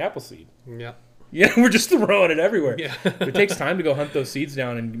just Johnny Appleseed. Yeah. Yeah, we're just throwing it everywhere. Yeah. It takes time to go hunt those seeds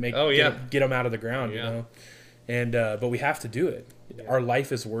down and get them out of the ground, Yeah. And but we have to do it. Yeah. Our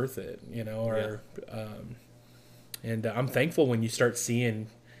life is worth it, and I'm thankful when you start seeing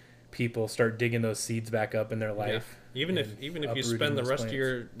people start digging those seeds back up in their life. Yeah. Even if you spend the rest of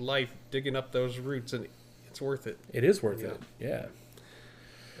your life digging up those roots, and it's worth it. It is worth it. Yeah.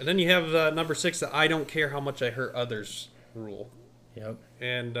 And then you have number 6, the I don't care how much I hurt others rule. Yep.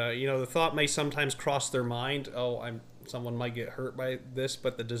 And the thought may sometimes cross their mind, someone might get hurt by this,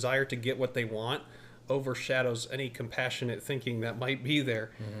 but the desire to get what they want overshadows any compassionate thinking that might be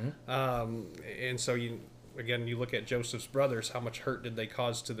there. And so you look at Joseph's brothers, how much hurt did they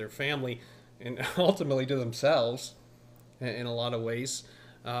cause to their family and ultimately to themselves in a lot of ways,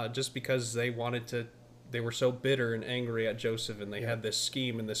 just because they were so bitter and angry at Joseph, and they had this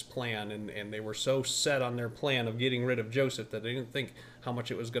scheme and this plan, and they were so set on their plan of getting rid of Joseph that they didn't think how much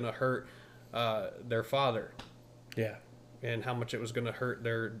it was going to hurt their father. Yeah. And how much it was going to hurt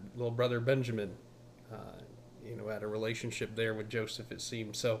their little brother Benjamin. Had a relationship there with Joseph, it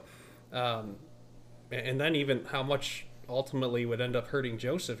seemed. So, and then even how much ultimately would end up hurting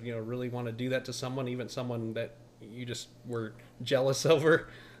Joseph, really want to do that to someone, even someone that you just were jealous over.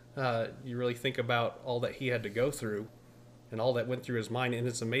 You really think about all that he had to go through and all that went through his mind. And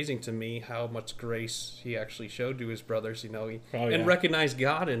it's amazing to me how much grace he actually showed to his brothers, and recognized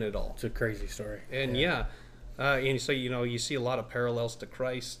God in it all. It's a crazy story. And and so, you see a lot of parallels to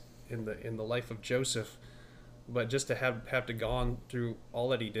Christ in the life of Joseph, but just to have to gone through all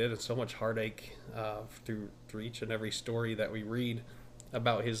that he did and so much heartache through each and every story that we read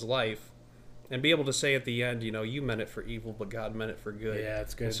about his life, and be able to say at the end, you meant it for evil, but God meant it for good. Yeah,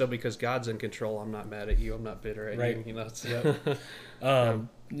 it's good. And so because God's in control, I'm not mad at you. I'm not bitter at you. Yep.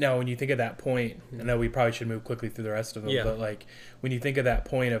 Now, when you think of that point, I know we probably should move quickly through the rest of them, but like when you think of that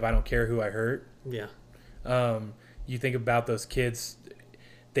point of I don't care who I hurt, you think about those kids,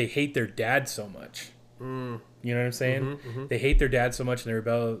 they hate their dad so much. You know what I'm saying? They hate their dad so much and they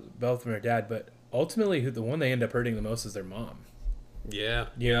rebel from their dad, but ultimately the one they end up hurting the most is their mom. Yeah.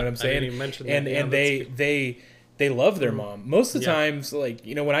 You know what I'm saying? I didn't even mention that. And they love their mom. Most of the times, like,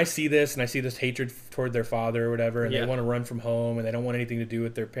 when I see this and I see this hatred toward their father or whatever, and they want to run from home and they don't want anything to do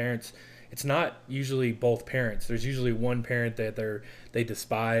with their parents, it's not usually both parents. There's usually one parent that they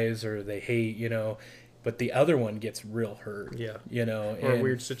despise or they hate, but the other one gets real hurt. Yeah. Or a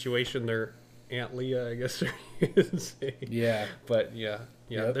weird situation, their Aunt Leah, I guess you could say. Yeah. But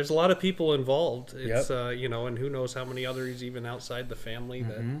there's a lot of people involved. It's and who knows how many others even outside the family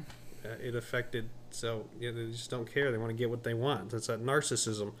that it affected. So they just don't care. They want to get what they want. That's that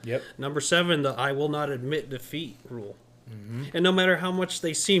narcissism. Yep. Number 7, the I will not admit defeat rule. And no matter how much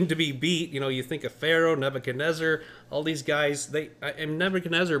they seem to be beat, you think of Pharaoh, Nebuchadnezzar, all these guys. And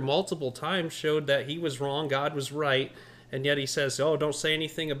Nebuchadnezzar multiple times showed that he was wrong, God was right, and yet he says, "Oh, don't say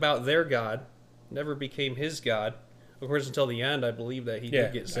anything about their God." Never became his God. Of course, until the end, I believe that he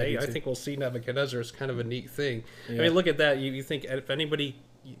did get saved. I think we'll see Nebuchadnezzar as kind of a neat thing. I mean, look at that. You think if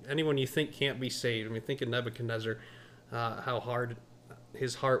anyone you think can't be saved, think of Nebuchadnezzar, how hard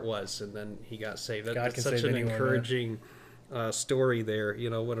his heart was, and then he got saved. That's such an encouraging story there.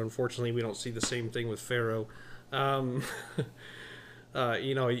 But unfortunately, we don't see the same thing with Pharaoh.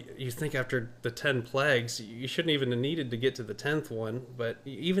 You think after the 10 plagues, you shouldn't even have needed to get to the 10th one, but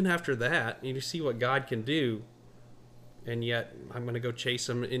even after that, you see what God can do, and yet I'm going to go chase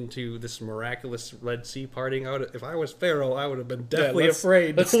him into this miraculous Red Sea parting. If I was Pharaoh, I would have been deathly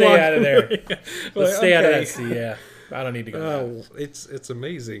afraid. Let's stay out of there. Let's stay out of that sea, yeah. I don't need to go there. It's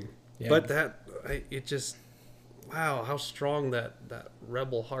amazing. Yeah. But wow, how strong that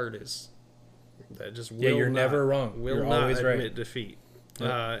rebel heart is. That just will you're never wrong. You're not always admit right. defeat.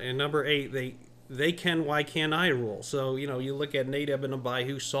 Yep. And number 8, they can, why can't I rule? So, you look at Nadab and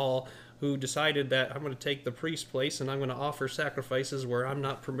Abihu, Saul, who decided that I'm going to take the priest's place and I'm going to offer sacrifices where I'm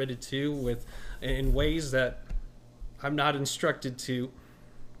not permitted to, in ways that I'm not instructed to.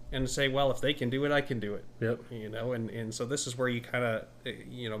 and say, well, if they can do it, I can do it. Yep. You know, and so this is where you kind of,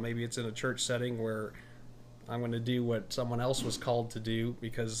 you know, maybe it's in a church setting where I'm going to do what someone else was called to do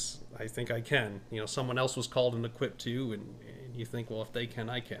because I think I can. You know, someone else was called and equipped to, and you think, well, if they can,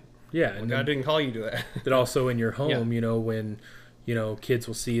 I can. Yeah, Well, and God didn't call you to that. that also in your home, Yeah. you know, when, you know, kids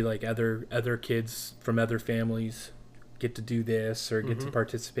will see like other kids from other families get to do this or get to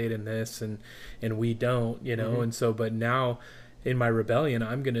participate in this, and we don't, you know, and so, but now in my rebellion,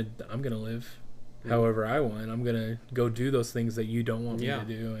 I'm gonna live however I want. I'm gonna go do those things that you don't want me to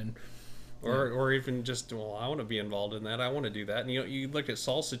do, and or even just, well, I want to be involved in that. I want to do that. And you know, you look at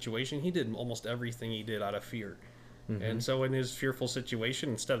Saul's situation; he did almost everything he did out of fear. And so in his fearful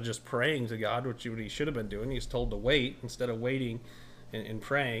situation, instead of just praying to God, which he should have been doing, he's told to wait. Instead of waiting and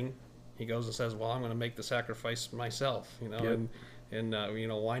praying, he goes and says, well, I'm going to make the sacrifice myself, you know, and you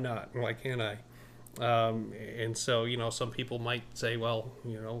know, why not? Why can't I? And so, you know, some people might say, well,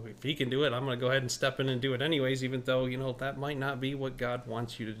 you know, if he can do it, I'm going to go ahead and step in and do it anyways, even though, you know, that might not be what God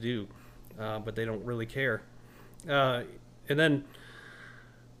wants you to do, but they don't really care. And then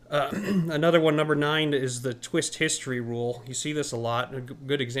another one, number 9, is the twist history rule. You see this a lot. A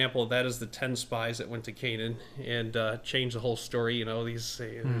good example of that is the 10 spies that went to Canaan and changed the whole story. You know,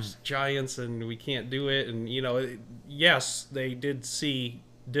 there's giants and we can't do it. And, you know, yes, they did see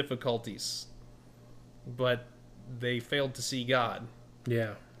difficulties, but they failed to see God.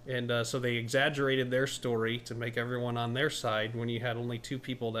 yeah, And so they exaggerated their story to make everyone on their side when you had only 2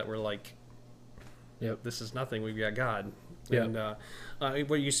 people that were like, yep, this is nothing, we've got God. Yeah. And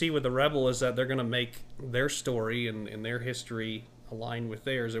what you see with the rebel is that they're going to make their story and their history align with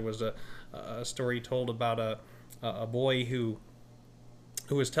theirs. There was a story told about a boy who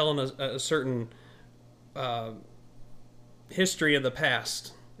was telling a certain history of the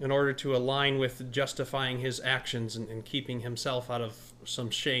past in order to align with justifying his actions and keeping himself out of some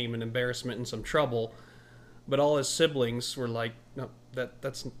shame and embarrassment and some trouble. But all his siblings were like, no,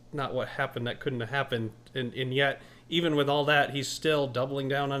 that's not what happened. That couldn't have happened. And yet, even with all that, he's still doubling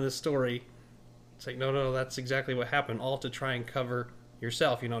down on his story. It's like, no, that's exactly what happened. All to try and cover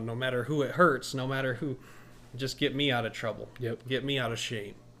yourself. You know, no matter who it hurts, no matter who, just get me out of trouble. Yep. Get me out of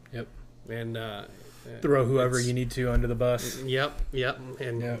shame. Yep. And Throw whoever you need to under the bus. Yep.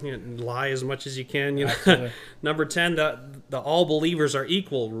 And Yep. you know, lie as much as you can. You know? Absolutely. Number 10, the all believers are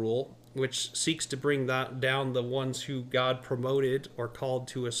equal rule, which seeks to bring down the ones who God promoted or called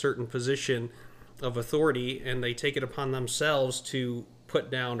to a certain position of authority, and they take it upon themselves to put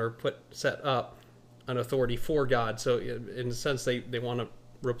down or set up an authority for God. So in a sense, they want to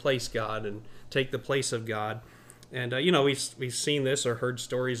replace God and take the place of God. And you know, we've seen this or heard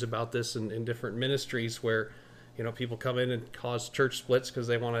stories about this in different ministries where, you know, people come in and cause church splits because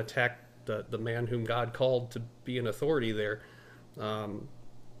they want to attack the man whom God called to be an authority there,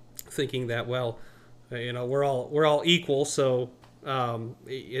 thinking that, well, you know, we're all equal, so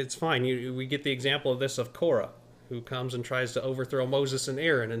it's fine. We get the example of this of Korah, who comes and tries to overthrow Moses and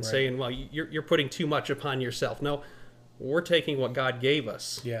Aaron and saying, well, you're putting too much upon yourself. No, we're taking what God gave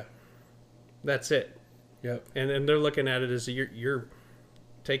us. Yeah. That's it. Yep. And they're looking at it as you're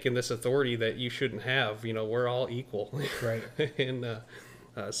taking this authority that you shouldn't have. You know, we're all equal. Right. And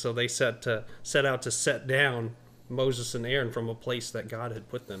so they set out to set down Moses and Aaron from a place that God had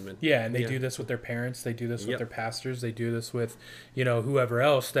put them in. Yeah, and they do this with their parents. They do this with Yep. their pastors. They do this with, you know, whoever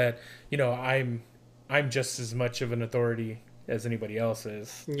else that, you know, I'm just as much of an authority as anybody else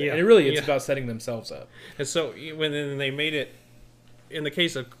is. Yeah. And it's Yeah. about setting themselves up. And so when they made it, in the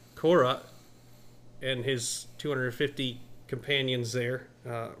case of Korah and his 250 companions there,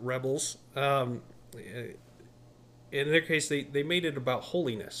 rebels, in their case, they made it about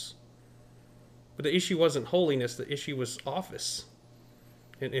holiness. But the issue wasn't holiness. The issue was office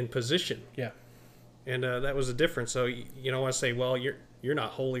and position. Yeah. And that was the difference. So, you know, I say, well, you're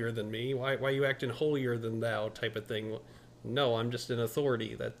not holier than me. Why are you acting holier than thou type of thing? No, I'm just an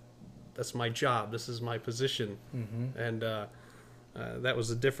authority. That's my job. This is my position. Mm-hmm. And that was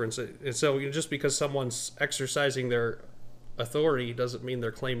the difference. And so just because someone's exercising their authority doesn't mean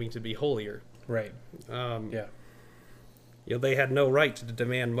they're claiming to be holier. Right. Yeah. You know, they had no right to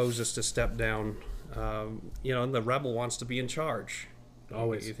demand Moses to step down. You know, and the rebel wants to be in charge.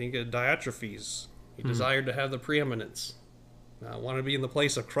 Always. You think of Diotrephes. He desired to have the preeminence. Wanted to be in the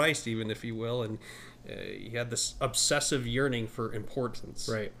place of Christ, even, if you will. And he had this obsessive yearning for importance.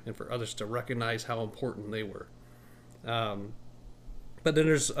 Right. And for others to recognize how important they were. But then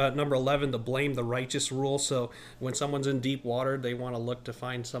there's number 11, the blame the righteous rule. So when someone's in deep water, they want to look to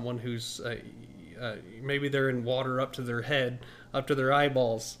find someone who's maybe they're in water up to their head, up to their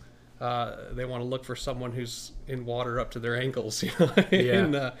eyeballs. they want to look for someone who's in water up to their ankles, you know,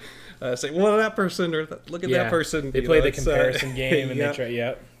 Yeah. and say, well, that person, or look at Yeah. that person. They you play know, the it's, comparison game, and yep. they try.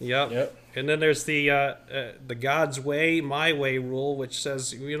 Yep. Yep. And then there's the God's way, my way rule, which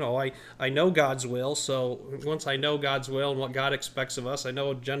says, you know, I know God's will. So once I know God's will and what God expects of us, I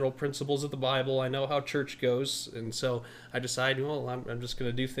know general principles of the Bible. I know how church goes. And so I decide, well, I'm just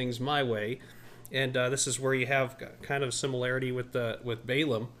going to do things my way. And this is where you have kind of similarity with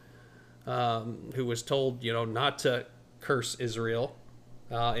Balaam, who was told, you know, not to curse Israel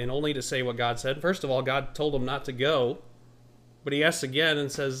and only to say what God said. First of all, God told him not to go. But he asks again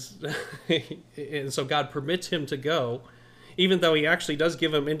and says, and so God permits him to go, even though he actually does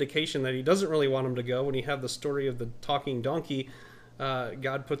give him indication that he doesn't really want him to go. When you have the story of the talking donkey,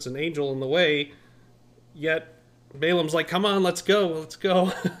 God puts an angel in the way, yet Balaam's like, come on, let's go, let's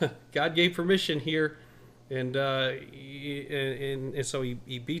go. God gave permission here, and so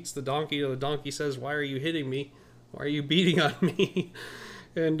he beats the donkey, and the donkey says, why are you hitting me? Why are you beating on me?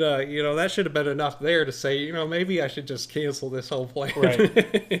 And, you know, that should have been enough there to say, you know, maybe I should just cancel this whole plan.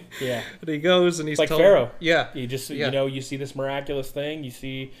 Right. Yeah. And he goes and he's like told, Pharaoh. Yeah. You just, Yeah. you know, you see this miraculous thing. You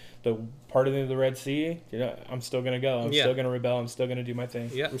see the parting of the Red Sea. You know, I'm still going to go. I'm Yeah. still going to rebel. I'm still going to do my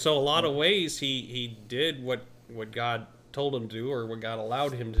thing. Yeah. And so a lot of ways he did what God told him to do, or what God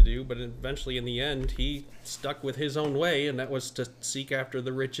allowed him to do. But eventually in the end, he stuck with his own way. And that was to seek after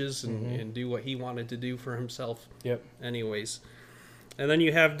the riches and do what he wanted to do for himself. Yep. Anyways. And then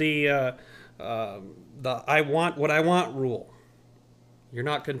you have the I want what I want rule. You're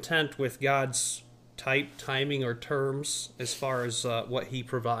not content with God's type, timing, or terms as far as what he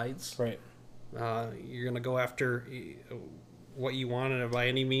provides. Right. You're going to go after what you want, and by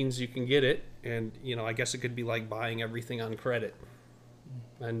any means you can get it. And, you know, I guess it could be like buying everything on credit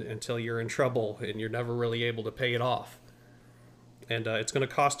and until you're in trouble and you're never really able to pay it off. And it's going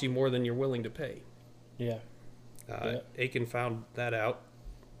to cost you more than you're willing to pay. Yeah. Achan found that out.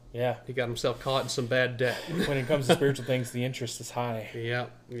 Yeah. He got himself caught in some bad debt. When it comes to spiritual things, the interest is high. Yeah,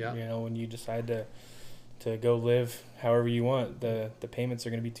 yeah. You know, when you decide to go live however you want, the payments are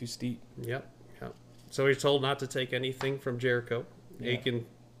going to be too steep. Yep, yep. So he's told not to take anything from Jericho. Yeah. Achan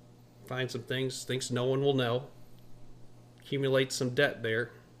finds some things, thinks no one will know, accumulates some debt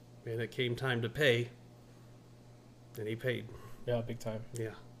there, and it came time to pay, and he paid. Yeah, big time.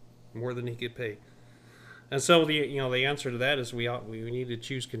 Yeah, more than he could pay. And so the answer to that is we need to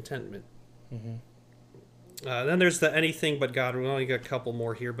choose contentment. Mm-hmm. Then there's the anything but God rule. We only got a couple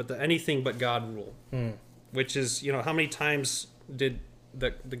more here, but the anything but God rule, which is, you know, how many times did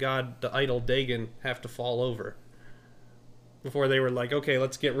the idol Dagon have to fall over before they were like, okay,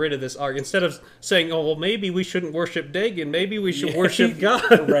 let's get rid of this ark, instead of saying, oh well, maybe we shouldn't worship Dagon, maybe we should worship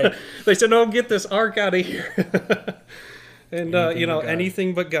God. Right. They said, no, get this ark out of here. And, you know, but God.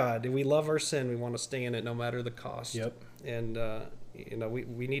 Anything but God. We love our sin. We want to stay in it no matter the cost. Yep. And, you know,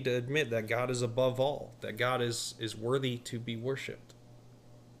 we need to admit that God is above all, that God is worthy to be worshipped.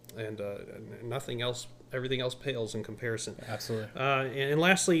 And nothing else, everything else pales in comparison. Absolutely. And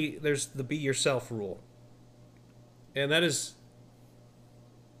lastly, there's the be yourself rule. And that is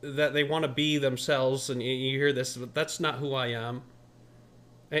that they want to be themselves. And you hear this, but that's not who I am.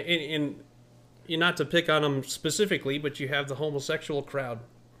 And not to pick on them specifically, but you have the homosexual crowd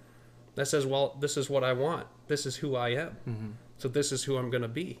that says, well, this is what I want. This is who I am. Mm-hmm. So this is who I'm going to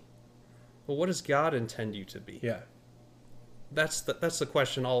be. Well, what does God intend you to be? Yeah. That's the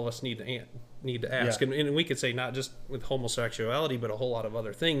question all of us need to ask. Yeah. And we could say not just with homosexuality, but a whole lot of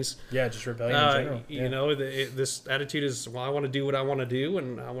other things. Yeah, just rebellion in general. You know, this attitude is, well, I want to do what I want to do,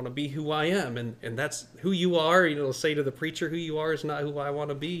 and I want to be who I am, and that's who you are. You know, say to the preacher, who you are is not who I want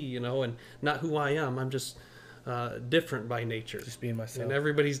to be, you know, and not who I am. I'm just different by nature. Just being myself. And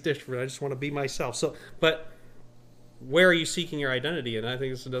everybody's different. I just want to be myself. So, but where are you seeking your identity? And I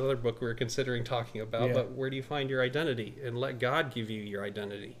think this is another book we're considering talking about. Yeah. But where do you find your identity? And let God give you your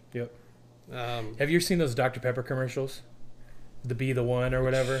identity. Yep. Have you seen those Dr. Pepper commercials? The Be the One or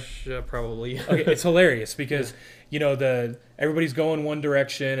whatever? Probably. Okay, it's hilarious because, you know, everybody's going one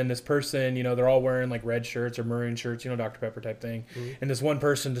direction, and this person, you know, they're all wearing like red shirts or maroon shirts, you know, Dr. Pepper type thing. Mm-hmm. And this one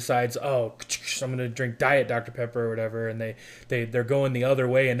person decides, oh, I'm going to drink Diet Dr. Pepper or whatever, and they're going the other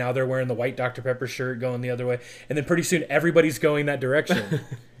way, and now they're wearing the white Dr. Pepper shirt going the other way. And then pretty soon everybody's going that direction.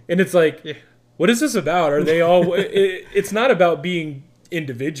 And it's like, what is this about? Are they all... it's not about being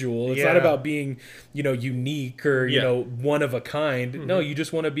individual. It's not about being, you know, unique or, you know, one of a kind. Mm-hmm. No, you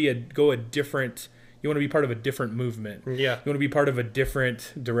just want to go a different You want to be part of a different movement. Yeah. You want to be part of a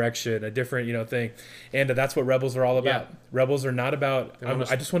different direction, a different, thing. And that's what Rebels are all about. Yeah. Rebels are not about,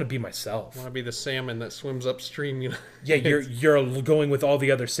 I just want to be myself. I want to be the salmon that swims upstream, Yeah, you're going with all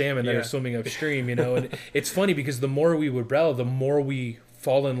the other salmon that Yeah. are swimming upstream, And it's funny because the more we rebel, the more we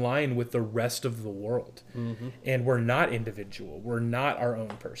fall in line with the rest of the world. Mm-hmm. And we're not individual. We're not our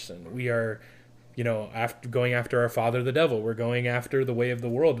own person. We are, after going after our father, the devil. We're going after the way of the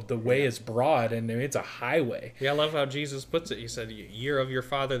world. The way is broad, and it's a highway. Yeah, I love how Jesus puts it. He said, "You're of your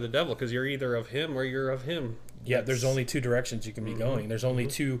father, the devil," because you're either of him or you're of him. Yeah, there's only two directions you can be going. There's only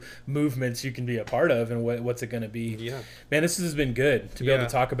two movements you can be a part of, and what's it going to be? Yeah. Man, this has been good to be able to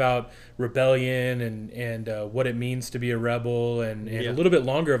talk about rebellion and what it means to be a rebel, and a little bit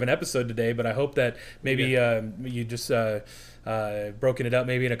longer of an episode today, but I hope that maybe you just broken it up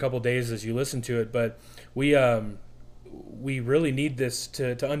maybe in a couple days as you listen to it. But we really need this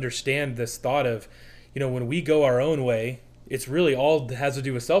to understand this thought of, when we go our own way, it's really all has to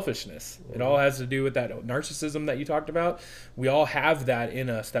do with selfishness. It all has to do with that narcissism that you talked about. We all have that in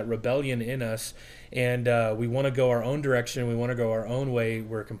us, that rebellion in us, and we want to go our own direction. We want to go our own way.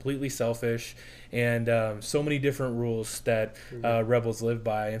 We're completely selfish, and so many different rules that rebels live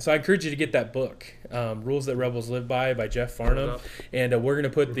by. And so I encourage you to get that book, Rules That Rebels Live By Jeff Farnham. And we're going to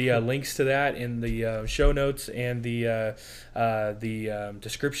put the links to that in the show notes and the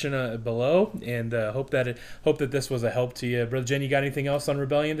description below. And hope that this was a help to you. Brother Jen, you got anything else on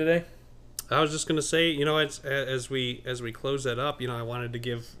rebellion today? I was just going to say, as we close that up, I wanted to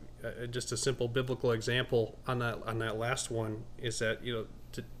give just a simple biblical example on that last one. Is that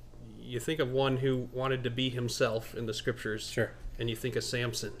you think of one who wanted to be himself in the scriptures, sure, and you think of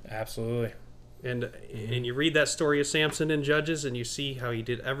Samson. Absolutely. And you read that story of Samson in Judges, and you see how he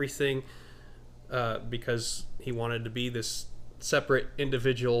did everything because he wanted to be this separate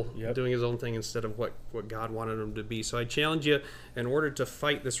individual doing his own thing instead of what God wanted him to be. So I challenge you, in order to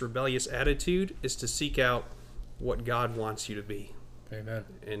fight this rebellious attitude, is to seek out what God wants you to be. Amen.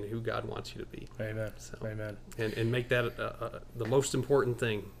 And who God wants you to be. Amen. So, Amen. And make that the most important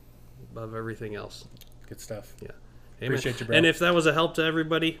thing above everything else. Good stuff. Yeah. Amen. Appreciate you, bro. And if that was a help to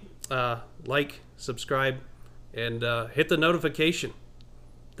everybody, like, subscribe, and hit the notification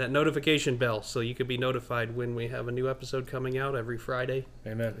bell, so you can be notified when we have a new episode coming out every Friday.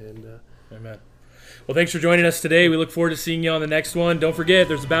 Amen. And Amen. Well, thanks for joining us today. We look forward to seeing you on the next one. Don't forget,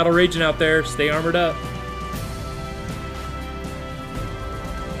 there's a battle raging out there. Stay armored up.